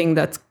one thing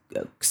that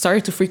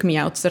started to freak me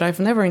out that I've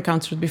never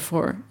encountered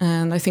before,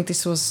 and I think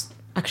this was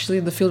actually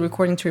the field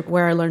recording trip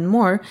where I learned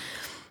more,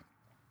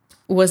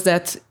 was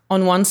that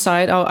on one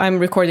side, I'm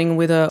recording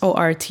with a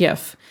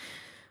ORTF.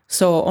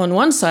 So on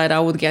one side,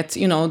 I would get,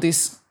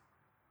 this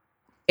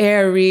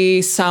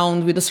airy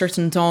sound with a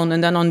certain tone.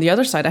 And then on the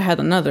other side, I had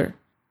another.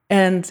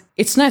 And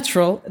it's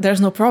natural,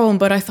 there's no problem,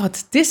 but I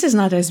thought this is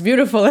not as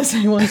beautiful as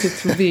I want it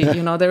to be.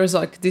 You know, there was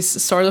like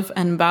this sort of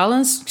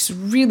unbalance, it's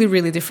really,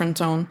 really different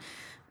tone.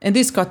 And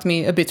this got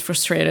me a bit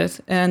frustrated.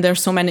 And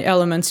there's so many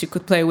elements you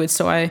could play with.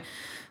 So I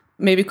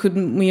maybe could,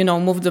 you know,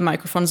 move the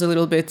microphones a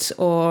little bit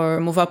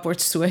or move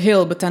upwards to a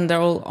hill, but then there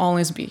will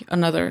always be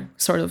another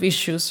sort of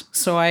issues.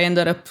 So I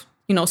ended up,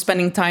 you know,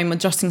 spending time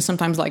adjusting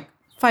sometimes like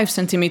 5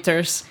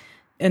 centimeters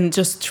and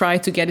just try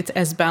to get it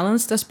as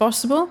balanced as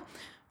possible.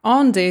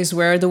 On days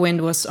where the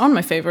wind was on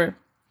my favor,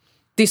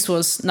 this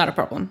was not a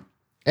problem.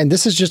 And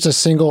this is just a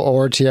single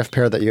ORTF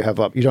pair that you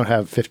have up. You don't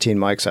have 15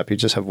 mics up. You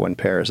just have one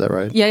pair. Is that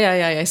right?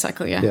 Yeah,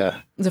 exactly.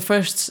 Yeah. The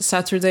first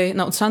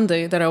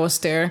Sunday that I was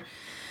there,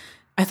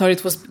 I thought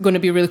it was going to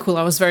be really cool.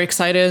 I was very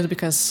excited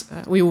because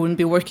we wouldn't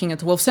be working at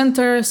the Wolf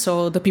Center.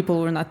 So the people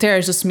were not there,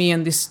 just me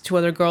and these 2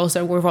 other girls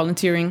that were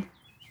volunteering.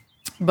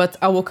 But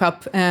I woke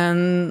up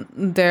and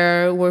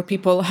there were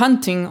people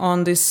hunting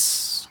on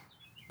this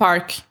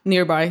park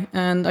nearby,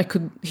 and I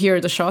could hear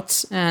the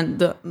shots, and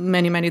the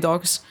many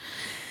dogs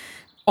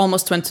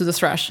almost went to the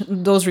thrash.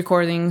 Those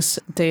recordings,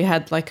 they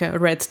had like a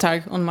red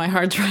tag on my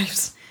hard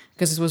drives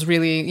because it was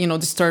really, you know,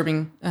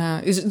 disturbing.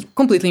 It's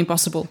completely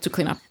impossible to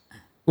clean up.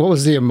 What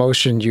was the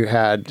emotion you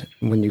had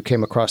when you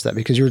came across that?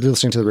 Because you were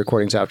listening to the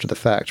recordings after the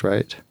fact,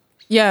 right?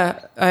 Yeah,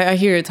 I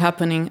hear it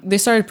happening. They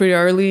started pretty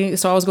early,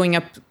 so I was going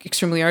up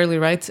extremely early,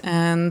 right?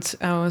 And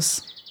I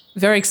was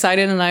very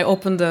excited, and I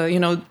opened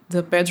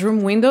the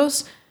bedroom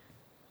windows.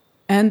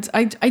 And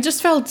I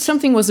just felt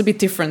something was a bit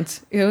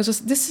different. It was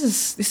just,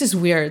 this is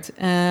weird.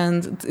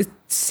 And it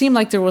seemed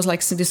like there was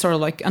like this sort of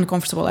like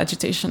uncomfortable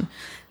agitation.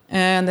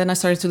 And then I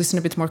started to listen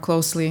a bit more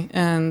closely.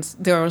 And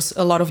there was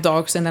a lot of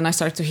dogs. And then I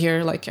started to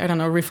hear like, I don't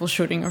know, rifle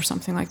shooting or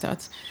something like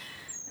that.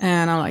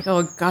 And I'm like,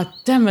 oh, God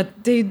damn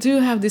it. They do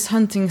have this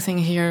hunting thing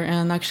here.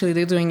 And actually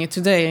they're doing it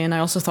today. And I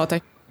also thought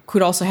I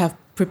could also have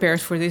prepared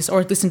for this,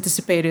 or at least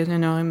anticipated, you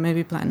know, and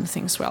maybe planned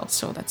things well.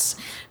 So that's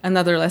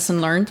another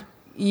lesson learned.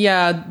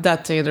 Yeah,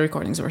 that day the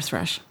recordings were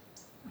thrash,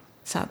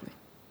 sadly.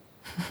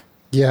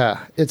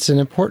 Yeah, it's an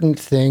important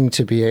thing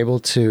to be able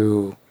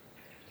to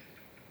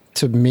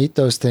meet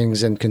those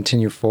things and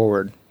continue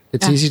forward.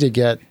 It's easy to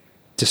get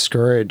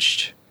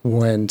discouraged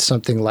when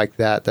something like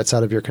that's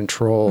out of your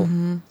control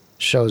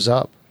shows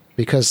up,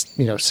 because,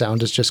 you know,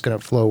 sound is just going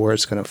to flow where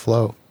it's going to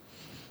flow.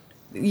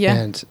 Yeah.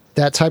 And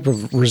that type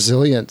of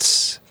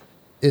resilience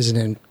is an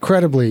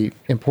incredibly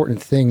important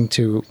thing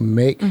to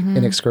make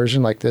an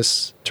excursion like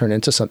this turn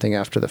into something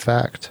after the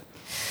fact.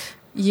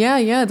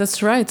 Yeah,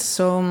 that's right.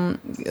 So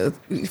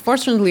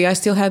fortunately, I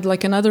still had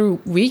like another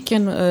week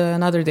and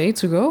another day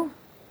to go.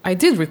 I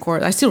still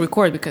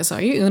record because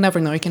you never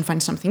know, you can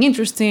find something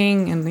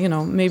interesting, and, you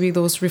know, maybe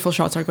those rifle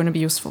shots are going to be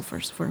useful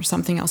for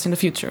something else in the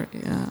future.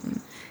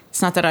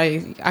 It's not that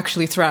I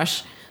actually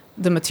thrash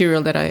the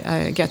material that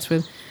I get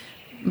with,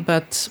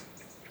 but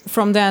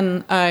from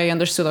then I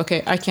understood,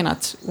 okay, I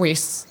cannot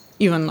waste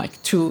even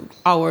like 2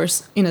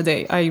 hours in a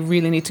day. I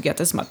really need to get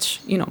as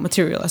much, you know,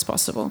 material as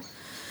possible.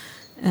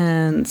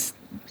 And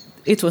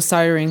it was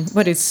tiring,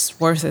 but it's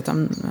worth it.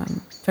 I'm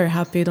very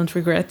happy. Don't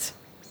regret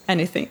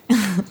anything.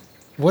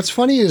 What's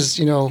funny is,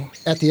 you know,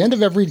 at the end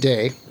of every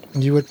day,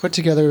 you would put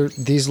together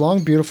these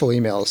long, beautiful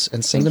emails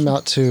and send them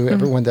out to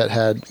everyone that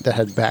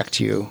had backed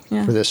you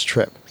for this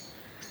trip.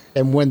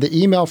 And when the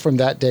email from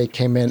that day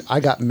came in, I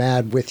got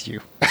mad with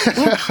you.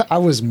 I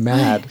was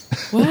mad.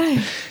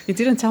 Why? You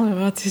didn't tell me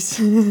about this.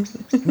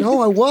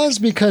 No, I was,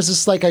 because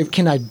it's like I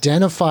can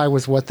identify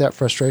with what that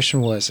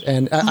frustration was.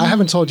 And I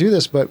haven't told you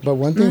this, but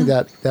one thing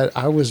that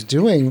I was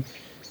doing,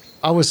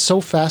 I was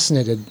so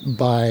fascinated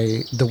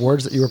by the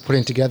words that you were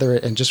putting together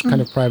and just kind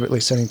of privately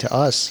sending to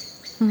us.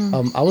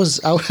 I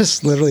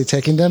was literally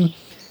taking them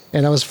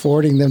and I was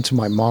forwarding them to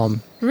my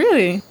mom.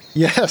 Really?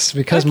 Yes,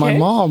 because my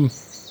mom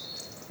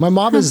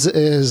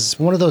is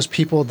one of those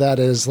people that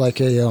is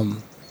like a,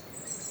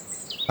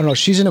 I don't know,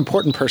 she's an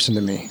important person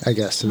to me, I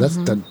guess. So that's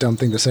the dumb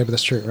thing to say, but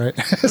that's true, right?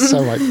 So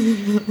like,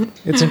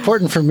 it's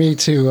important for me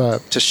to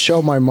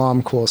show my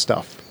mom cool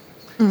stuff.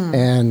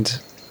 And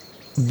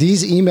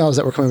these emails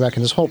that were coming back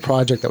and this whole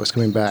project that was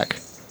coming back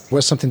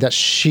was something that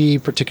she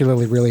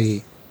particularly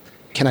really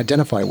can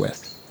identify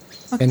with.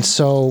 Okay. And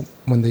so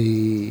when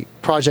the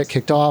project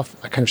kicked off,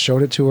 I kind of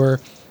showed it to her.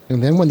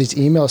 And then when these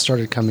emails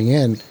started coming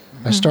in,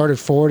 I started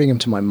forwarding them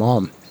to my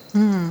mom.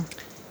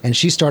 And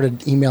she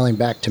started emailing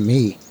back to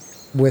me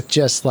with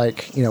just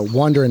like, you know,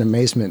 wonder and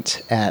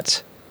amazement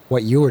at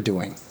what you were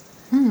doing.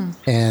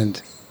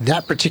 And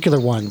that particular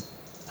one,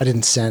 I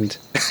didn't send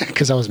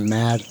because I was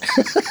mad.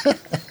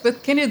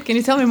 But can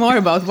you tell me more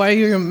about why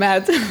you're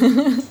mad?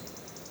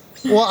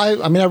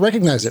 Well, I mean, I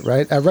recognize it,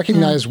 right? I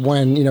recognize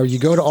when, you know, you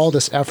go to all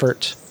this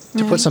effort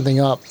to put something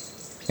up,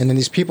 and then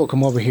these people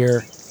come over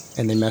here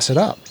and they mess it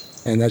up.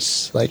 And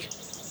that's like,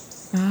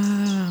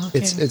 okay.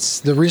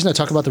 It's the reason I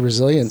talk about the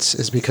resilience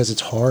is because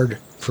it's hard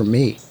for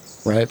me,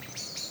 right?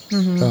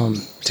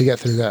 To get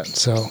through that.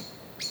 So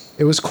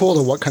it was cool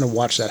to kind of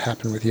watch that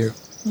happen with you.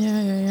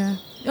 Yeah.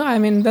 I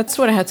mean, that's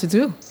what I had to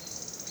do.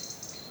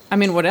 I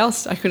mean, what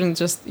else? I couldn't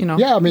just,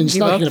 Yeah, I mean, it's give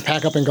not up. going to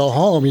pack up and go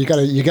home. You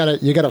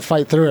gotta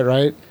fight through it,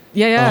 right?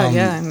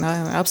 Yeah, no,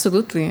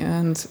 absolutely.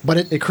 And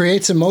But it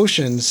creates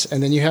emotions,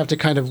 and then you have to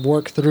kind of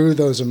work through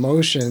those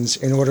emotions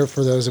in order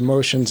for those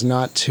emotions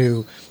not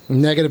to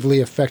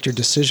negatively affect your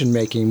decision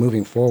making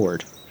moving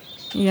forward.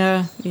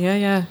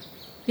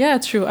 yeah,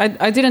 true.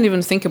 I didn't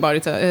even think about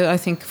it. I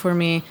think for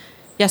me,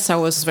 yes, I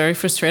was very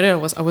frustrated.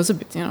 I was a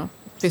bit,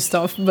 pissed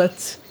off,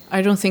 but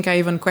I don't think I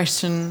even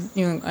questioned.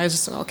 I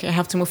just okay, I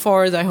have to move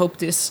forward. I hope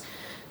this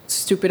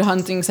stupid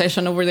hunting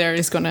session over there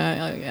is going to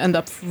end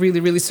up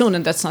really, really soon,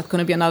 and that's not going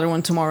to be another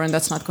one tomorrow, and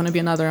that's not going to be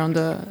another on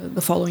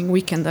the following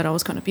weekend that I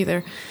was going to be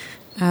there.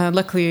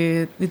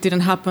 Luckily, it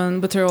didn't happen,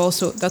 but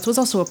that was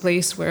also a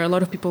place where a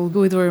lot of people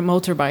go with their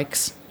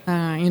motorbikes,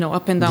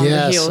 up and down the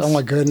hills. Yes, oh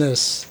my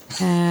goodness.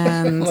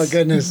 And Oh my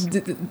goodness.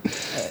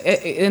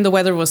 And the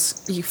weather was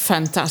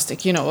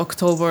fantastic,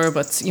 October,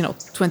 but,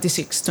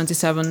 26,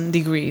 27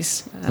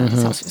 degrees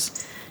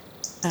Celsius.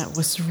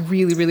 Was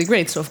really, really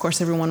great. So, of course,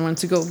 everyone wanted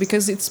to go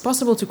because it's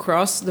possible to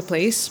cross the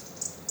place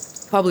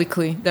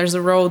publicly. There's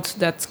a road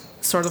that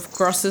sort of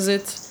crosses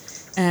it,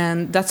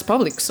 and that's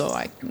public. So,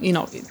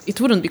 it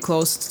wouldn't be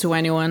closed to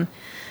anyone.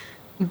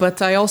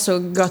 But I also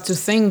got to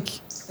think,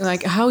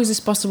 like, how is this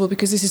possible?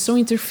 Because this is so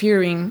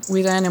interfering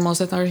with animals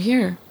that are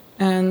here.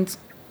 And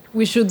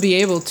we should be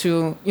able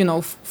to,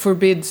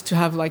 forbid to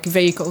have, like,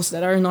 vehicles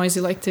that are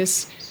noisy like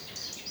this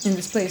in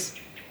this place.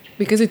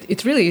 Because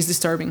it really is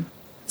disturbing.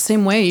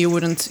 Same way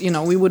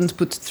we wouldn't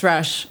put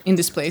trash in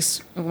this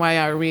place. Why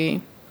are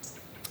we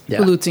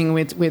polluting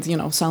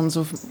with sounds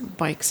of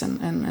bikes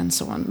and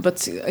so on?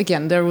 But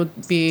again, there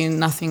would be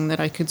nothing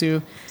that I could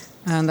do.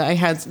 And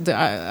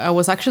I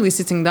was actually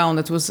sitting down.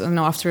 That was,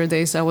 after a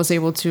day, I was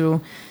able to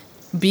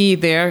be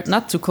there,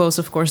 not too close,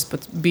 of course,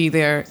 but be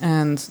there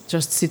and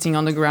just sitting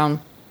on the ground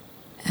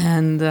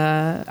and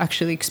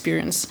actually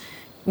experience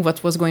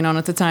what was going on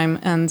at the time.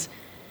 And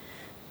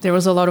there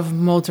was a lot of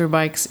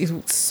motorbikes,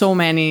 so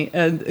many,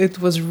 and it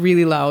was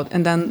really loud.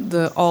 And then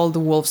all the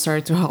wolves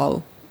started to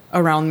howl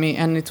around me,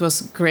 and it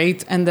was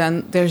great. And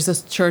then there's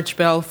this church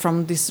bell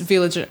from this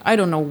village, I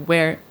don't know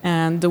where,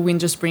 and the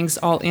wind just brings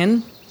all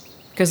in,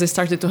 because they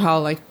started to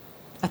howl like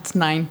at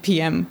 9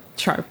 p.m.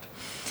 sharp.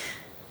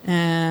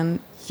 And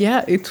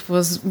yeah, it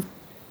was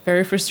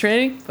very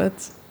frustrating,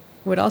 but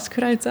what else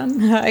could I have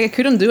done? I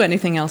couldn't do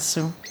anything else,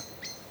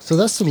 So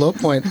that's the low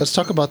point. Let's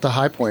talk about the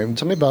high point.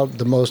 Tell me about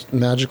the most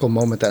magical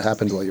moment that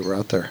happened while you were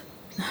out there.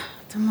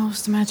 The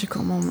most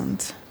magical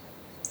moment.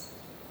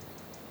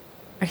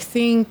 I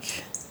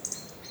think,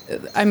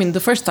 the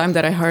first time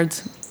that I heard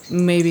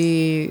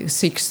maybe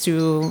 6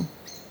 to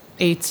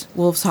 8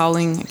 wolves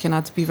howling, I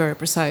cannot be very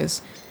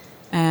precise.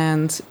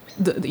 And,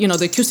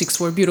 the acoustics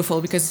were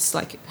beautiful because it's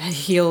like a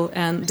hill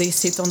and they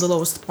sit on the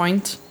lowest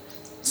point.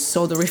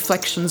 So the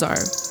reflections are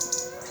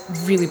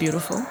really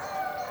beautiful.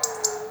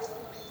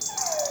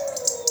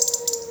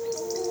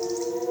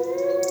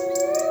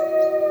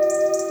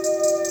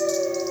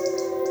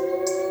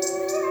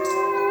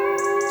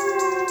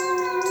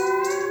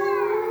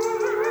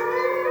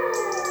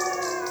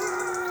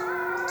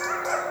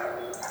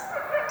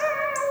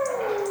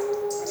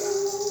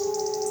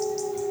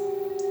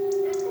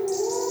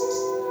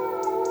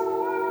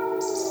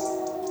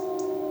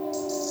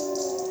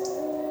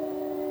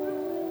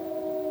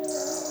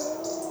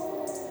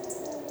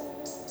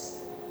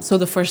 So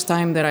the first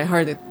time that I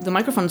heard it, the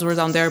microphones were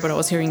down there, but I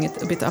was hearing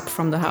it a bit up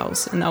from the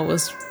house. And I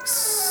was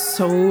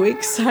so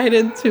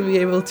excited to be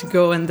able to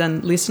go and then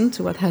listen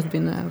to what had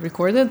been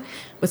recorded.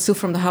 But still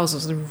from the house, it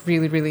was a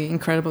really, really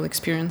incredible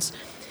experience.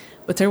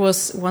 But there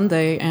was one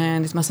day,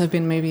 and it must have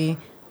been maybe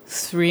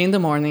 3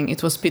 a.m.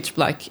 It was pitch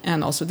black.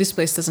 And also this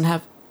place doesn't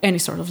have any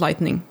sort of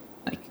lighting,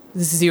 like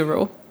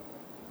 0.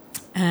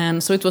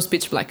 And so it was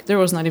pitch black. There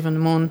was not even a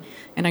moon.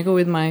 And I go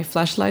with my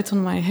flashlight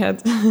on my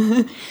head.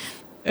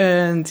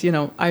 And,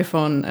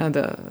 iPhone,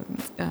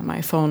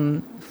 my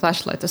phone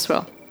flashlight as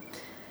well.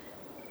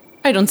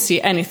 I don't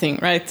see anything,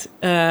 right?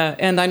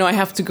 And I know I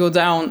have to go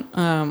down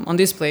on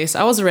this place.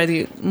 I was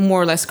already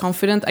more or less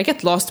confident. I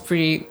get lost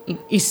pretty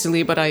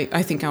easily, but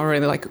I think I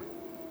already,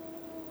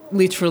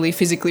 literally,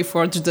 physically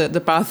forged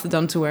the path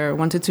down to where I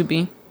wanted to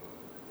be.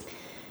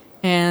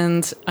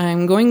 And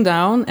I'm going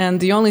down, and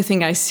the only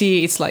thing I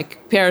see is,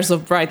 pairs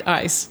of bright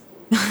eyes.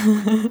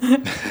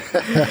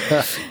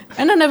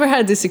 And I never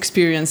had this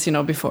experience,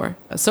 before.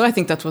 So I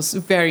think that was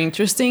very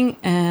interesting.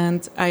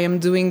 And I am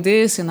doing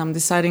this and I'm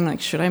deciding,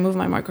 should I move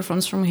my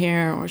microphones from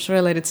here or should I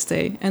let it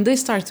stay? And they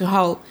start to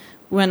howl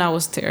when I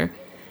was there.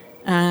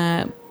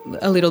 A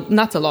little,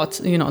 not a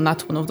lot,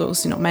 not one of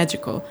those,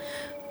 magical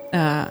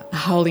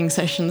howling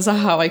sessions,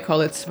 how I call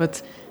it.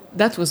 But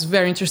that was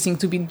very interesting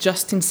to be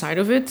just inside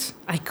of it.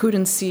 I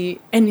couldn't see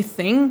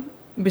anything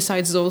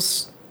besides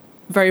those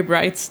very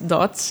bright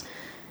dots.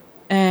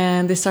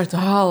 And they start to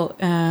howl,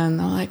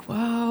 and I'm like,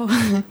 wow,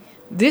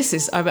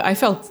 I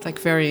felt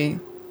very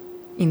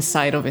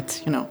inside of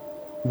it,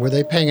 Were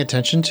they paying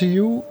attention to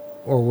you,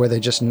 or were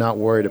they just not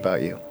worried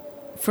about you?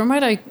 From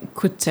what I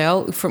could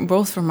tell, from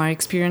my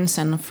experience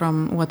and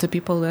from what the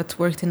people that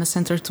worked in the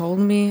center told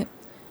me,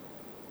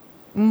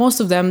 most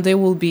of them, they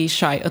will be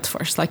shy at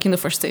first, like in the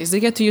first days. They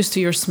get used to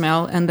your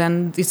smell, and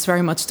then it's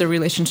very much the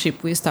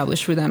relationship we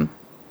establish with them.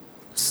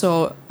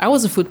 So I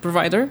was a food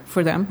provider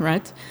for them,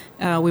 right?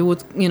 We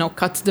would,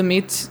 cut the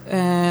meat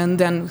and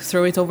then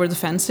throw it over the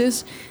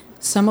fences.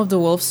 Some of the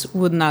wolves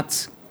would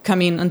not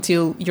come in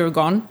until you're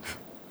gone.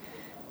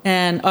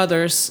 And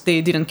others,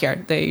 they didn't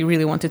care. They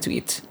really wanted to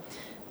eat.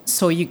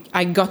 So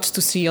I got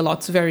to see a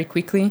lot very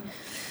quickly.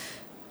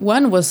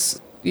 One was,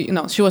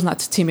 she was not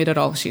timid at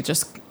all. She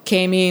just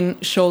came in,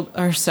 showed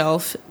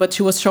herself, but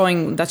she was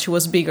showing that she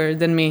was bigger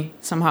than me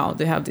somehow.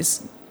 They have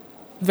this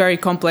very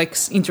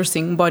complex,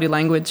 interesting body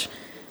language.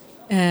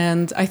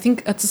 And I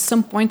think at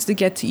some point they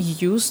get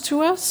used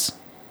to us,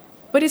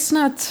 but it's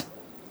not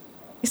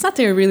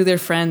they're really their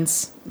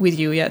friends with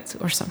you yet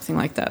or something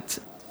like that.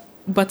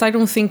 But I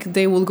don't think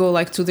they will go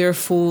like to their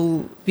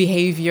full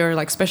behavior,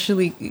 like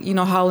especially,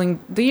 howling.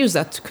 They use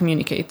that to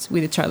communicate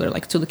with each other,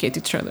 like to locate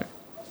each other.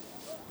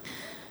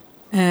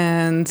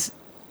 And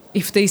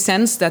if they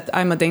sense that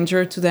I'm a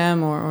danger to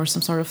them or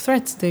some sort of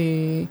threat,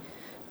 they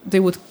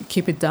would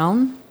keep it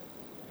down.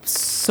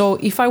 So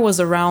if I was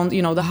around,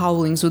 the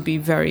howlings would be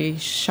very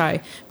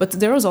shy. But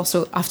there was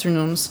also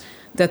afternoons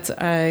that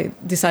I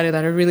decided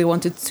that I really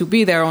wanted to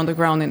be there on the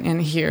ground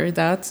and hear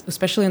that,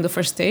 especially in the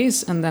first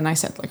days. And then I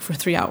sat like for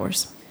 3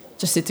 hours,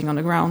 just sitting on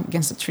the ground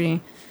against a tree,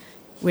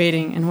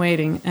 waiting and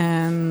waiting.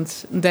 And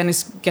then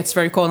it gets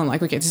very cold. I'm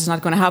like, okay, this is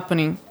not going to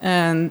happen.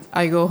 And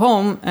I go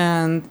home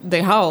and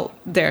they howl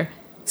there.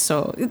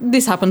 So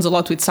this happens a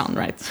lot with sound,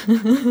 right?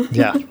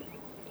 Yeah.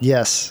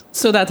 Yes.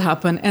 So that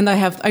happened, and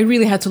I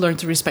really had to learn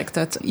to respect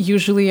that.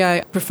 Usually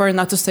I prefer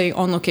not to stay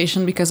on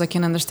location because I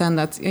can understand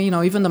that,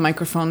 even the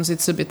microphones,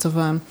 it's a bit of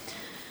a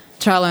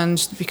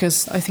challenge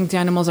because I think the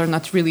animals are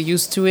not really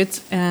used to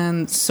it.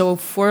 And so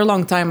for a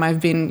long time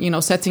I've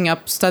been, setting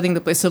up, studying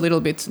the place a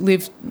little bit,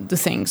 leave the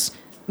things,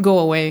 go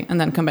away,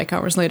 and then come back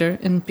hours later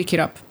and pick it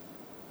up.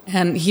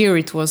 And here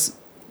it was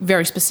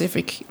very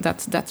specific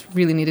that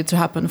really needed to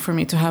happen for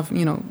me to have,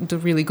 the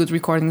really good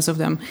recordings of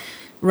them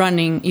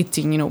running,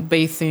 eating,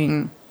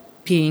 bathing,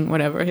 peeing,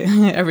 whatever,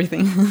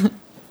 everything.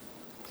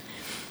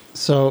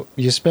 So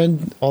you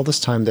spend all this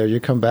time there. You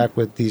come back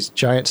with these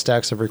giant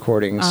stacks of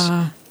recordings.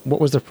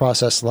 What was the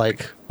process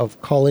like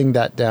of culling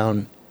that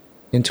down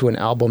into an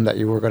album that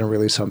you were going to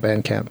release on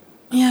Bandcamp?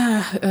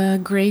 Yeah,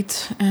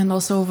 great and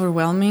also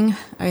overwhelming.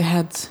 I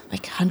had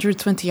like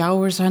 120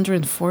 hours,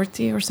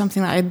 140 or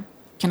something. I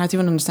cannot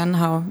even understand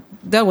how.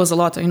 That was a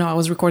lot. I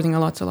was recording a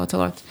lot.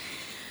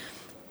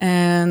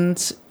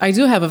 And I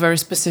do have a very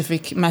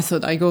specific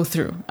method I go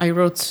through. I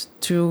wrote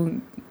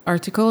 2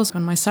 articles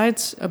on my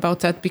site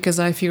about that because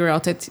I figure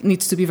out that it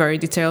needs to be very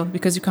detailed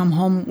because you come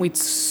home with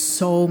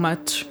so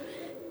much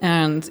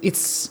and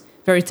it's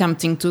very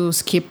tempting to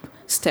skip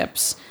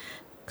steps.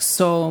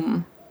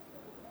 So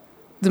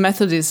the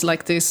method is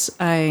like this.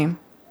 I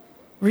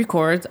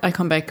record, I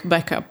come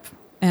back up,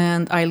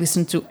 and I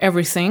listen to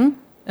everything.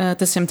 At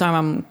the same time,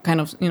 I'm kind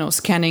of,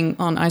 scanning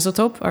on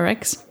Isotope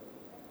RX.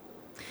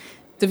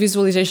 The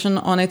visualization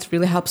on it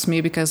really helps me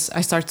because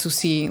I start to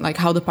see like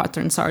how the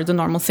patterns are, the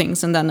normal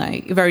things, and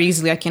then very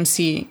easily I can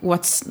see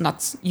what's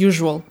not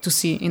usual to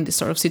see in this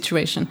sort of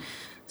situation.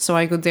 So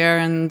I go there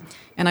and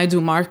I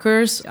do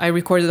markers. I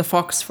recorded a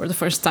fox for the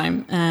first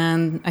time,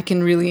 and I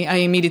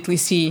immediately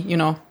see,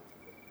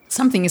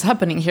 something is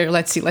happening here.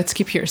 Let's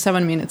keep here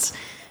 7 minutes.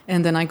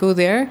 And then I go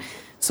there.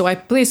 So I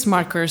place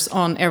markers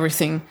on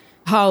everything: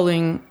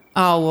 howling,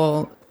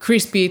 owl,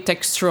 crispy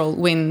textural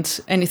wind,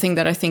 anything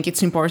that I think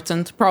it's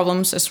important,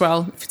 problems as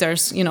well. If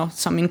there's,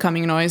 some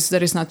incoming noise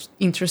that is not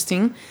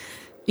interesting.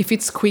 If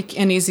it's quick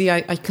and easy,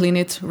 I clean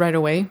it right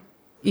away.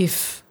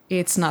 If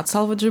it's not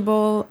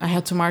salvageable, I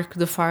had to mark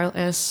the file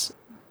as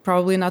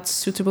probably not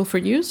suitable for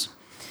use.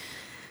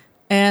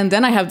 And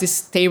then I have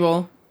this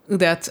table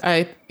that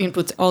I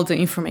input all the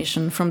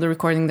information from the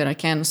recording that I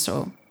can.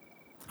 So,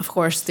 of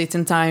course, date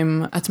and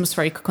time,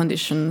 atmospheric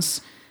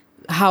conditions,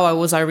 how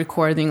was I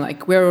recording,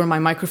 like where were my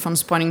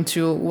microphones pointing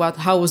to,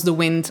 how was the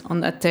wind on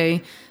that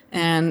day,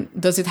 and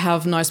does it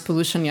have noise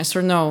pollution, yes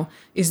or no?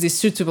 Is this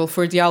suitable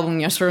for the album,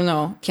 yes or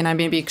no? Can I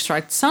maybe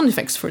extract sound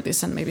effects for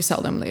this and maybe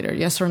sell them later,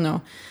 yes or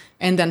no?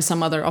 And then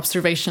some other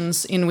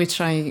observations in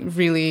which I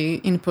really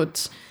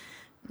input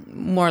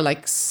more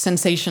like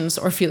sensations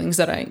or feelings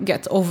that I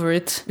get over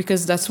it,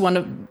 because that's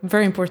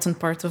very important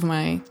part of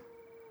my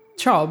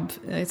job.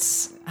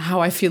 It's how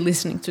I feel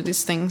listening to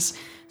these things.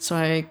 So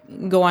I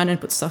go on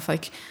and put stuff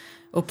like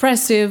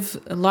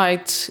oppressive,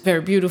 light,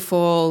 very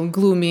beautiful,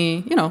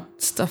 gloomy,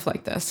 stuff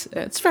like that.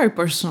 It's very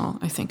personal,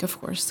 I think, of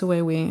course, the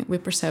way we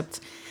perceive.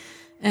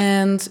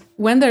 And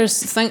when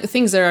there's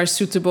things that are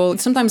suitable,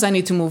 sometimes I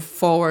need to move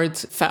forward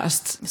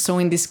fast. So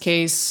in this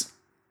case,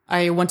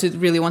 I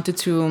really wanted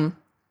to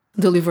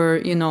deliver,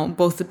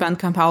 both the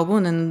Bandcamp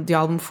album and the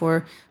album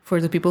for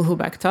the people who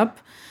backed up.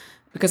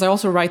 Because I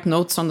also write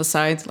notes on the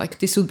side, like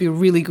this would be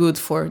really good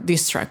for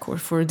this track or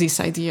for this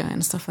idea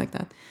and stuff like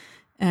that.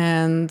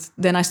 And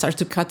then I start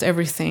to cut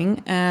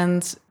everything.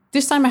 And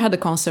this time I had a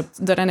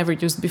concept that I never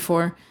used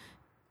before.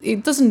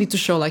 It doesn't need to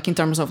show like in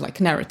terms of like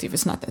narrative.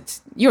 It's not that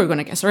you're going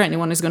to guess or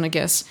anyone is going to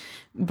guess,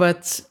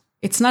 but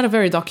it's not a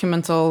very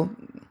documental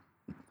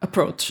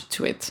approach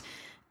to it.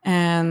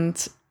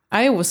 And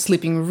I was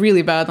sleeping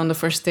really bad on the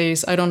first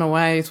days. I don't know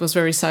why. It was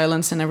very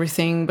silent and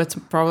everything, but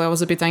probably I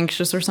was a bit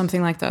anxious or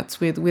something like that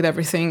with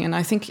everything. And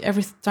I think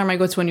every time I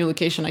go to a new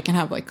location, I can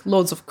have like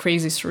loads of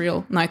crazy,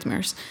 surreal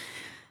nightmares.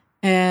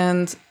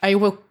 And I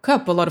woke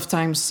up a lot of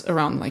times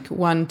around like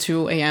 1,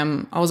 2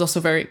 a.m. I was also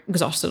very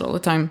exhausted all the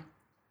time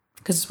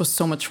because it was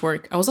so much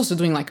work. I was also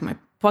doing like my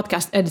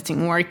podcast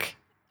editing work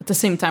at the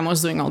same time I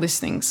was doing all these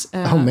things.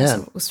 Oh man.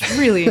 So it was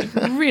really,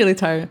 really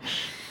tired.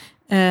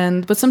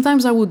 But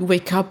sometimes I would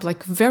wake up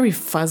like very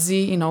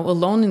fuzzy,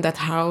 alone in that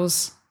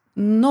house,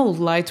 no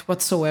light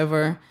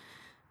whatsoever.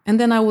 And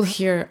then I would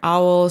hear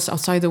owls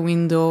outside the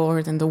window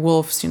or then the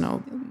wolves,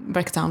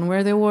 back down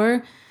where they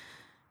were.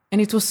 And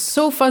it was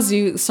so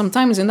fuzzy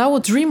sometimes. And I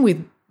would dream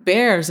with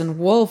bears and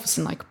wolves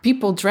and like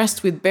people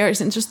dressed with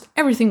bears, and just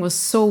everything was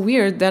so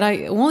weird that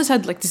I always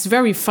had like this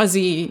very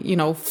fuzzy,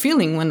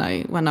 feeling when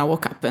I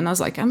woke up. And I was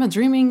like, am I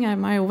dreaming?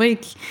 Am I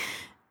awake?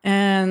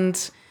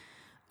 And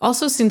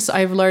also, since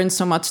I've learned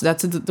so much that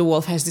the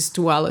wolf has this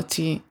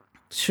duality,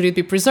 should it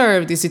be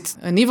preserved? Is it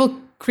an evil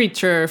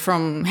creature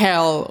from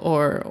hell,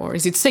 or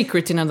is it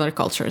sacred in other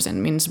cultures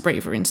and means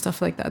bravery and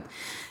stuff like that?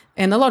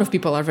 And a lot of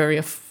people are very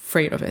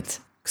afraid of it.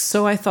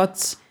 So I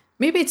thought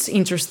maybe it's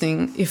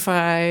interesting if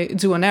I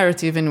do a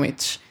narrative in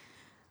which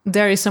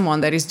there is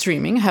someone that is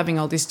dreaming, having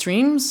all these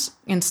dreams,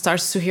 and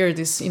starts to hear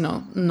these,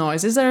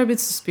 noises that are a bit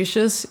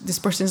suspicious. This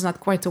person is not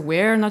quite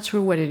aware, not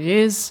sure what it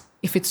is,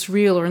 if it's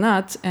real or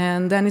not.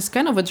 And then it's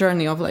kind of a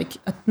journey of like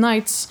at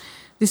nights,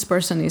 this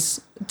person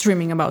is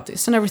dreaming about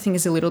this and everything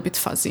is a little bit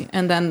fuzzy.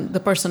 And then the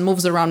person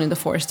moves around in the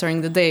forest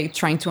during the day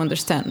trying to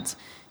understand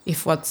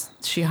if what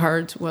she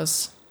heard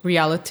was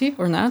reality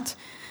or not.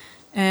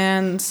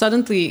 And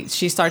suddenly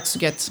she starts to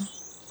get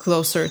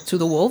closer to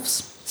the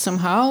wolves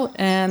somehow.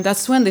 And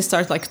that's when they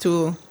start like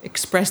to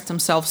express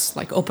themselves,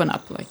 like open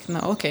up, like, no,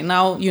 okay,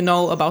 now you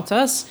know about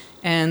us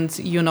and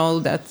you know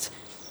that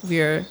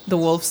we're the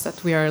wolves,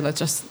 that we are like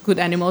just good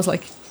animals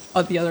like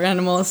all the other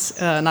animals,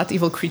 not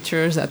evil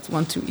creatures that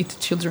want to eat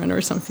children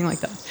or something like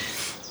that.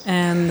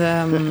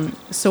 And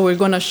so we're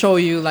going to show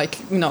you like,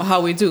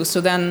 how we do.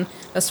 So then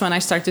that's when I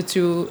started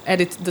to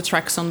edit the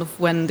tracks on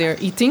when they're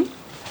eating.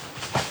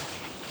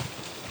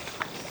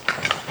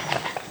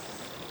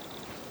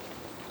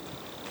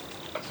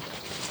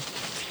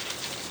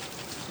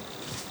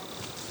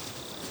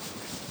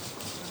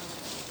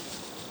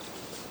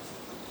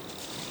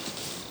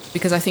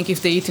 Because I think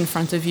if they eat in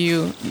front of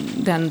you,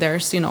 then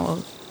there's,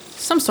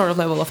 some sort of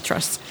level of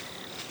trust.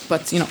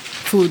 But,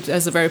 food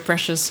is a very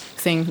precious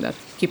thing that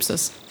keeps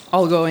us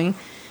all going.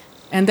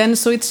 And then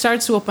so it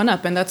starts to open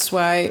up. And that's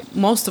why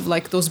most of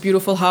like those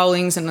beautiful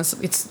howlings, and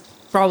it's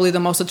probably the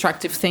most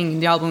attractive thing in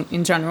the album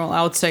in general,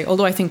 I would say.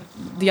 Although I think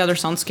the other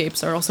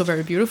soundscapes are also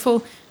very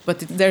beautiful. But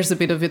there's a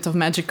bit of it of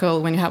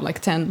magical when you have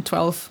like 10,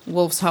 12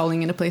 wolves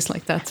howling in a place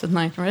like that at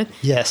night, right?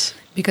 Yes.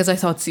 Because I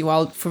thought,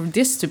 for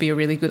this to be a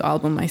really good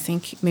album, I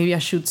think maybe I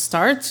should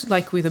start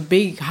like with a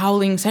big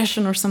howling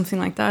session or something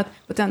like that.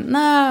 But then,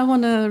 I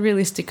want to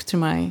really stick to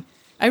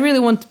I really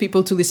want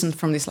people to listen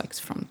from this, like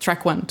from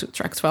track 1 to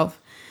track 12.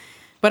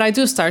 But I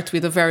do start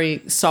with a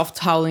very soft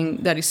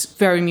howling that is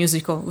very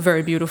musical,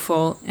 very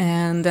beautiful,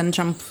 and then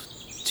jump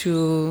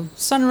to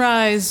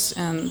sunrise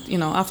and,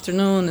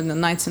 afternoon and the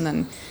nights, and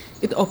then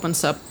it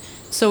opens up.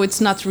 So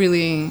it's not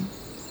really,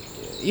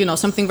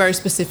 something very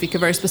specific, a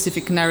very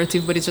specific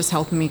narrative, but it just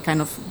helped me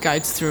kind of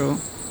guide through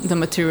the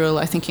material,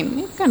 I think,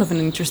 in kind of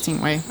an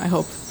interesting way, I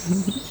hope.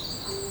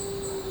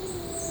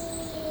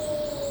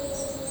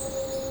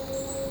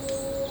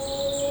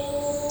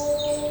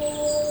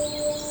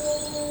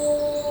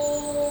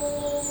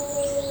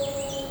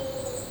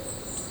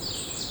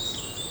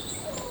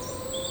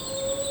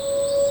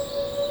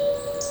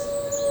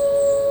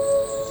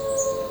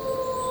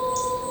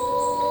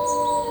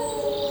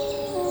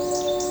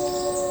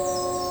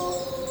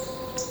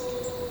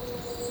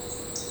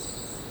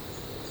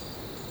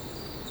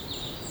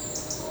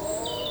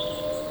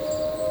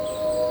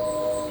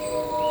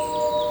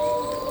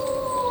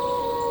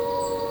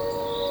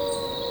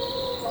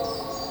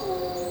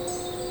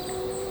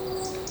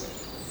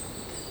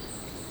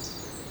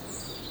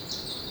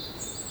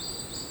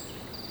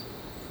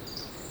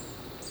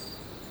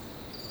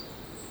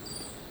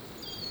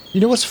 You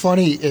know what's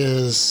funny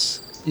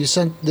is you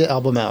sent the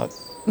album out.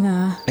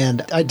 Yeah.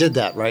 And I did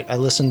that, right? I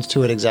listened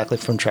to it exactly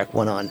from track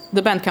 1 on.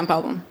 The Bandcamp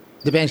album.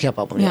 The Bandcamp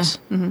album, Yeah. yes.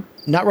 Mm-hmm.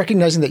 Not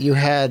recognizing that you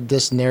had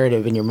this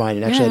narrative in your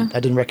mind. And actually, I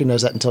didn't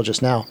recognize that until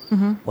just now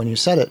when you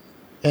said it.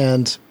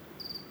 And,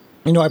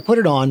 I put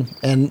it on,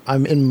 and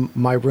I'm in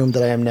my room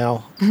that I am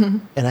now.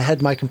 And I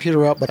had my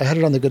computer up, but I had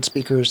it on the good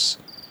speakers.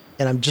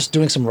 And I'm just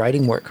doing some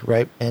writing work,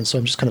 right? And so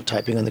I'm just kind of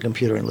typing on the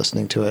computer and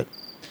listening to it.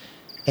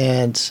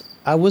 And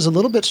I was a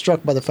little bit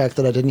struck by the fact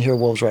that I didn't hear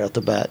wolves right off the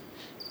bat.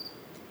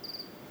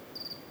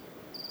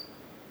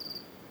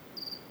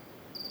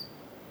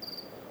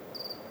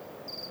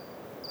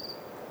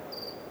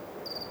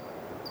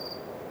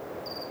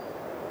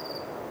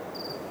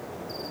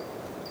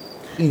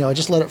 I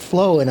just let it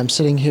flow, and I'm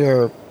sitting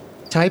here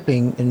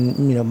typing,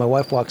 and my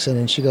wife walks in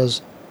and she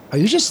goes, "Are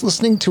you just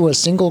listening to a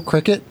single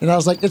cricket?" And I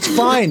was like, "It's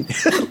fine,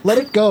 let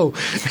it go.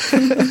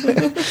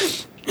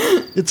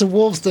 It's a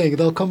wolves thing;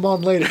 they'll come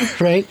on later,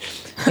 right?"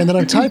 And then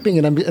I'm typing,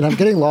 and I'm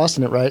getting lost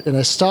in it, right? And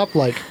I stop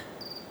like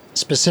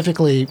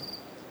specifically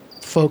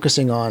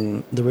focusing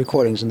on the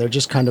recordings, and they're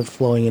just kind of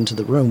flowing into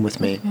the room with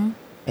me. Mm-hmm.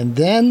 And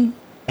then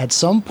at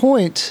some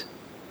point,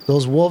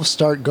 those wolves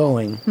start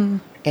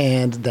going,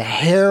 and the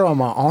hair on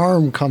my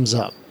arm comes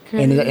up,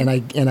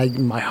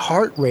 and my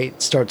heart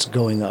rate starts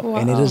going up,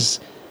 and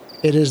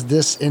it is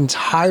this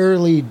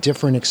entirely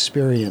different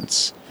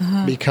experience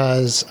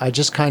because I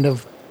just kind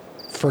of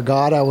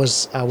forgot I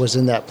was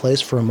in that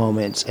place for a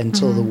moment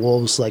until the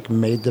wolves like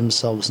made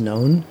themselves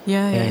known.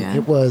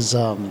 It was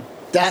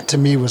that to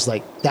me was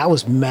like, that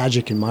was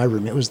magic in my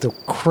room. It was the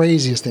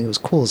craziest thing. It was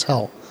cool as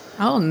hell.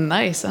 Oh,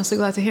 nice. I'm so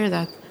glad to hear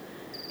that.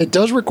 It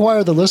does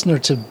require the listener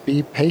to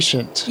be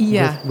patient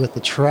with the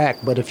track,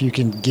 but if you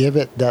can give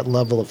it that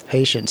level of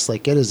patience,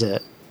 like it is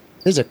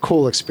a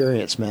cool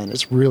experience, man.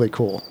 It's really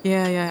cool.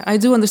 Yeah. I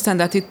do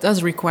understand that it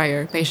does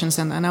require patience,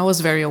 and I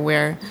was very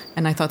aware,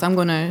 and I thought I'm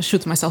going to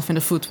shoot myself in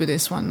the foot with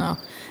this one now.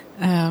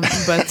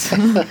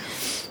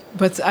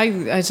 But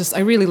I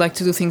really like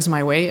to do things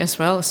my way as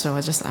well, so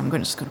I'm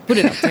going to put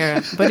it up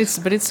there. but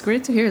it's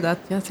great to hear that.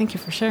 Yeah, thank you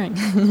for sharing.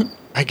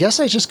 I guess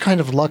I just kind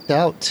of lucked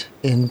out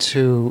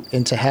into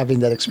having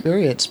that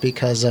experience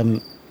because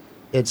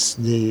it's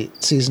the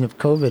season of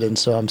COVID, and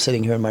so I'm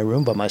sitting here in my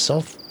room by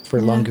myself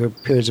for longer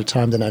periods of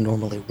time than I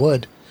normally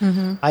would.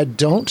 I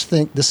don't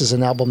think this is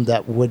an album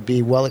that would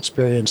be well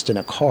experienced in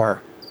a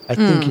car. I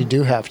think you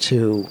do have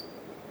to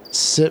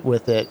sit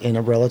with it in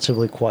a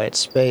relatively quiet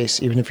space,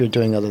 even if you're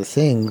doing other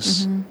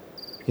things,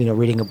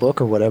 reading a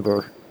book or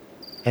whatever,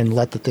 and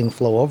let the thing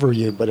flow over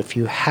you. But if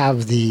you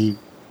have the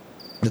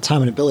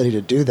time and ability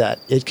to do that,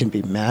 it can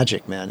be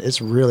magic, man.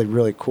 It's really,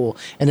 really cool.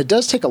 And it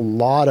does take a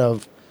lot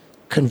of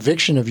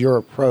conviction of your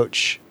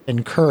approach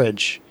and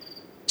courage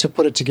to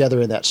put it together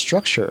in that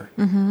structure.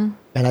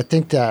 And I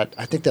think that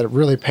it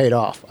really paid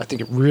off. I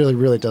think it really,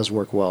 really does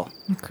work well.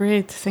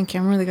 Great. Thank you.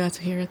 I'm really glad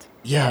to hear it.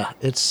 Yeah,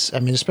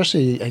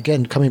 especially,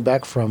 again, coming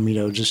back from,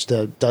 just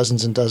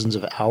dozens and dozens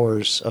of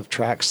hours of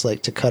tracks,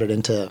 like to cut it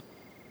into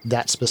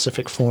that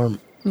specific form.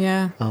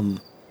 Yeah.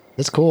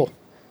 It's cool.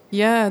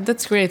 Yeah,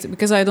 that's great,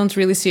 because I don't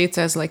really see it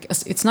as like,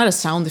 it's not a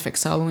sound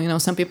effects album.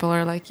 Some people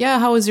are like, yeah,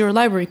 how is your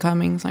library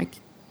coming? It's like,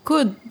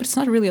 good, but it's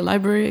not really a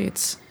library.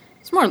 It's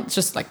more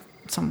just like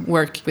some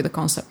work with the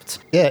concept.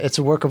 Yeah, it's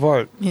a work of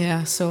art.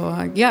 Yeah, so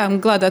I'm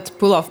glad that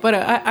pulled off. But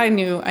I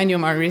knew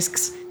my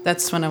risks.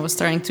 That's when I was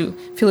starting to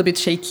feel a bit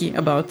shaky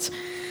about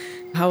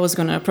how I was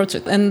going to approach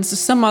it. And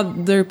some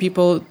other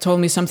people told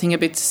me something a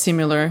bit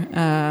similar.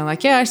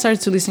 I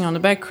started to listen on the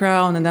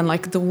background, and then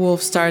like the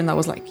wolf started, and I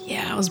was like,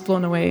 I was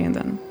blown away. And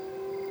then,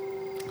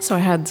 so I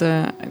had,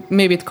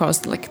 maybe it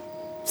caused like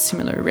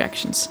similar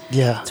reactions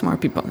to more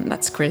people, and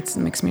that's great. It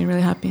makes me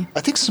really happy.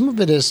 I think some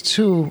of it is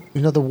too,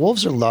 the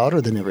wolves are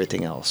louder than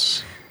everything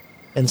else.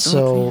 And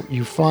so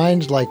you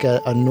find like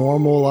a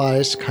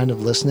normalized kind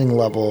of listening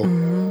level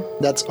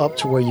that's up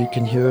to where you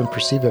can hear and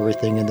perceive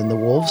everything. And then the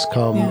wolves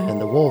come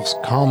and the wolves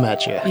come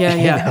at you.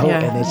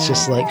 And it's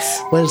just like,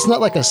 but it's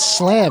not like a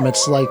slam.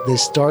 It's like they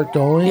start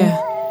going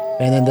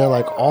and then they're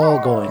like all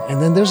going.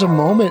 And then there's a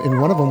moment in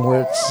one of them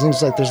where it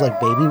seems like there's like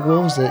baby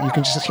wolves that you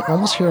can just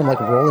almost hear them like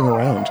rolling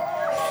around.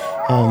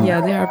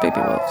 They are baby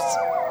wolves.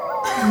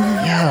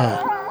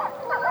 Yeah.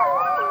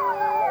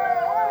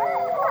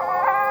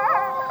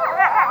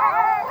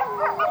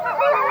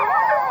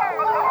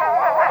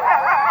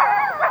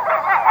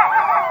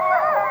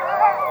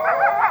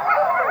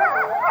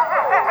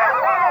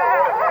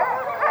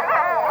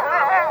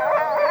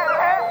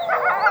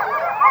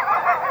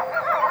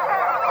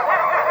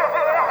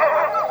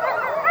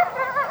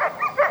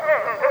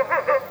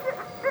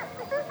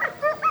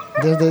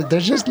 They're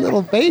just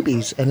little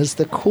babies, and it's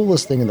the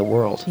coolest thing in the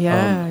world.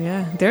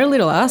 Yeah. They're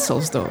little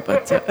assholes, though,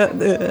 but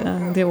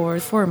they were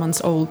 4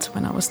 months old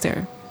when I was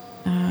there.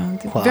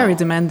 They're very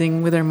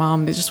demanding with their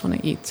mom. They just want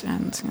to eat,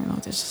 and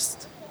they're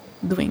just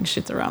doing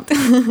shit around.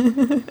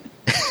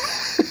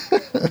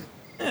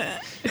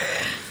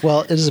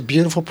 Well, it is a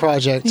beautiful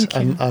project. Thank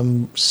you.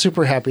 I'm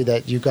super happy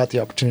that you got the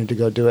opportunity to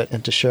go do it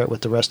and to share it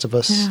with the rest of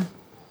us. Yeah.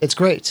 It's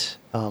great.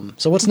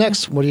 So what's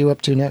next? What are you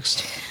up to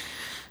next?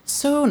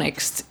 So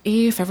next,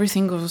 if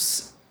everything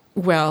goes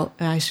well,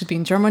 I should be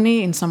in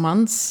Germany in some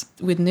months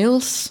with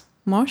Nils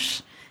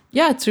Mosch.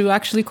 To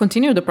actually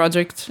continue the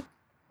project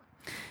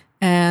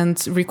and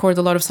record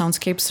a lot of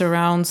soundscapes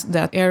around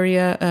that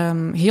area.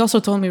 He also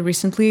told me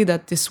recently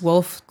that this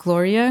wolf,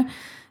 Gloria,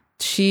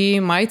 she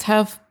might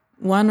have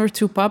 1 or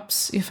 2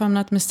 pups, if I'm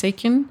not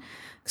mistaken.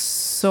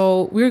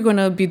 So we're going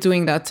to be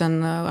doing that,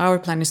 and our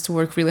plan is to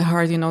work really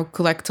hard,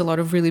 collect a lot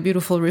of really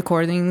beautiful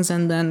recordings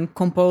and then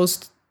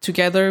compose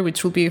together,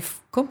 which will be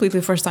completely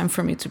first time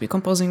for me to be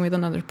composing with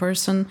another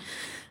person.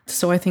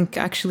 So I think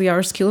actually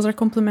our skills are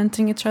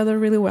complementing each other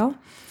really well.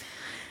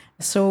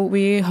 So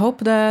we hope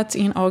that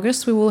in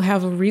August we will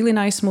have a really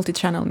nice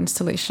multi-channel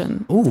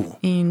installation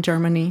in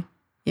Germany.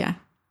 Yeah.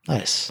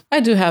 Nice.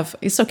 I do have,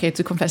 it's okay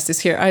to confess this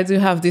here, I do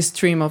have this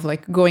dream of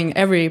like going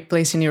every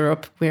place in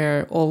Europe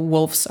where all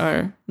wolves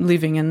are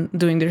living and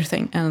doing their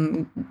thing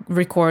and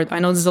record. I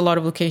know there's a lot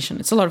of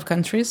location, it's a lot of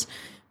countries,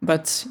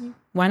 but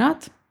why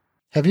not?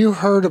 Have you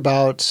heard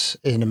about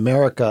in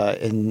America,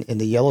 in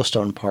the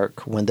Yellowstone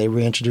Park, when they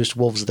reintroduced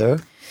wolves there?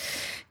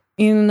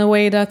 In a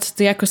way that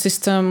the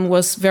ecosystem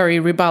was very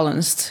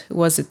rebalanced,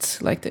 was it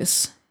like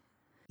this?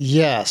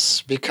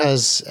 Yes,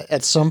 because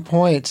at some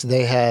point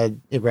they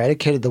had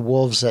eradicated the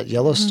wolves at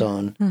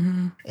Yellowstone,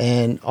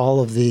 and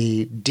all of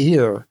the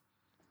deer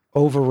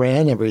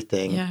overran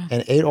everything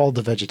and ate all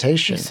the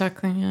vegetation.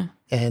 Exactly, yeah.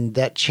 And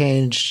that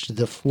changed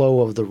the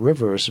flow of the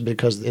rivers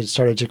because it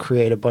started to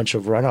create a bunch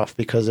of runoff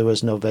because there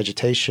was no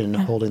vegetation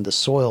holding the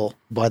soil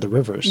by the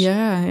rivers.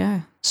 Yeah,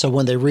 yeah. So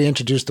when they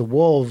reintroduced the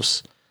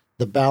wolves,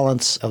 the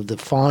balance of the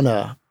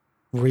fauna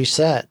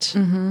reset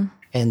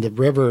and the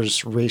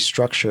rivers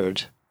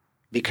restructured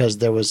because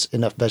there was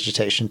enough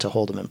vegetation to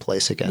hold them in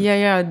place again.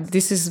 Yeah.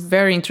 This is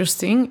very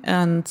interesting.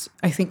 And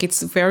I think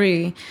it's a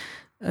very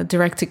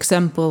direct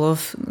example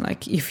of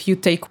like if you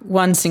take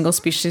one single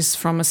species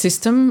from a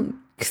system,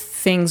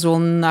 things will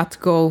not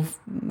go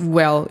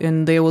well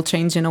and they will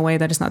change in a way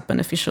that is not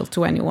beneficial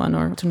to anyone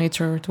or to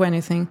nature or to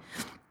anything.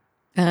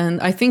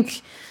 And I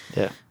think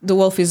the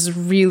wolf is a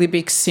really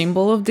big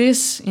symbol of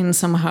this in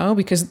somehow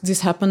because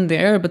this happened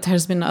there, but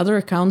there's been other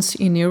accounts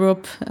in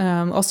Europe,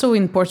 also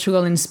in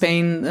Portugal and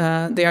Spain.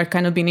 They are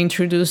kind of being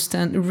introduced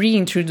and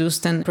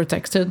reintroduced and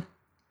protected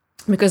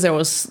because there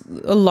was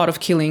a lot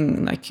of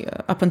killing like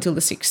up until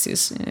the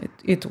 60s.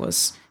 It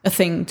was a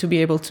thing to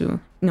be able to,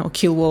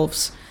 kill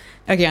wolves.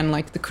 Again,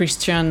 like the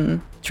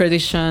Christian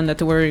tradition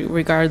that were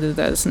regarded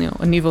as,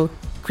 an evil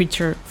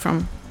creature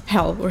from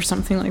hell or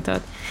something like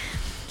that.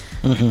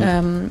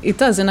 It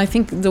does, and I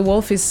think the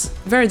wolf is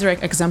a very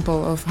direct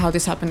example of how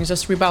this happened. It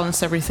just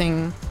rebalanced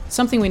everything.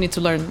 Something we need to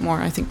learn more,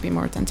 I think, be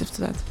more attentive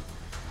to that.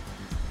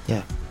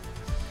 Yeah.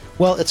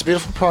 Well, it's a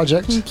beautiful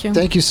project. Thank you.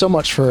 Thank you so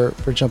much for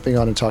jumping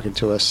on and talking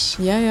to us.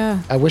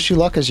 Yeah. I wish you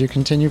luck as you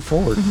continue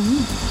forward.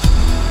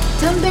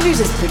 Tonebenders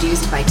is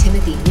produced by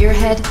Timothy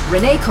Muirhead,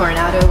 Renee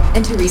Coronado,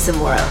 and Teresa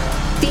Morrow.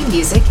 Theme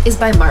music is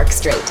by Mark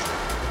Strait.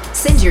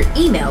 Send your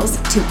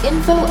emails to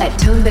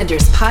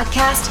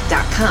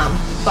info@tonebenderspodcast.com.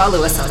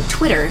 Follow us on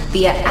Twitter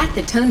via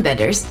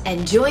 @TheTonebenders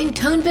and join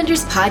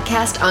Tonebenders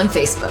Podcast on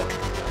Facebook.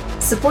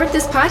 Support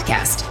this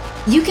podcast.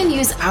 You can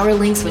use our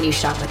links when you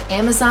shop with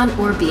Amazon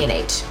or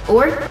B&H,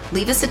 or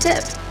leave us a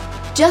tip.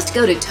 Just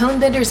go to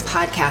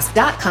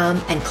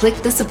tonebenderspodcast.com and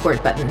click the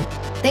support button.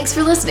 Thanks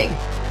for listening.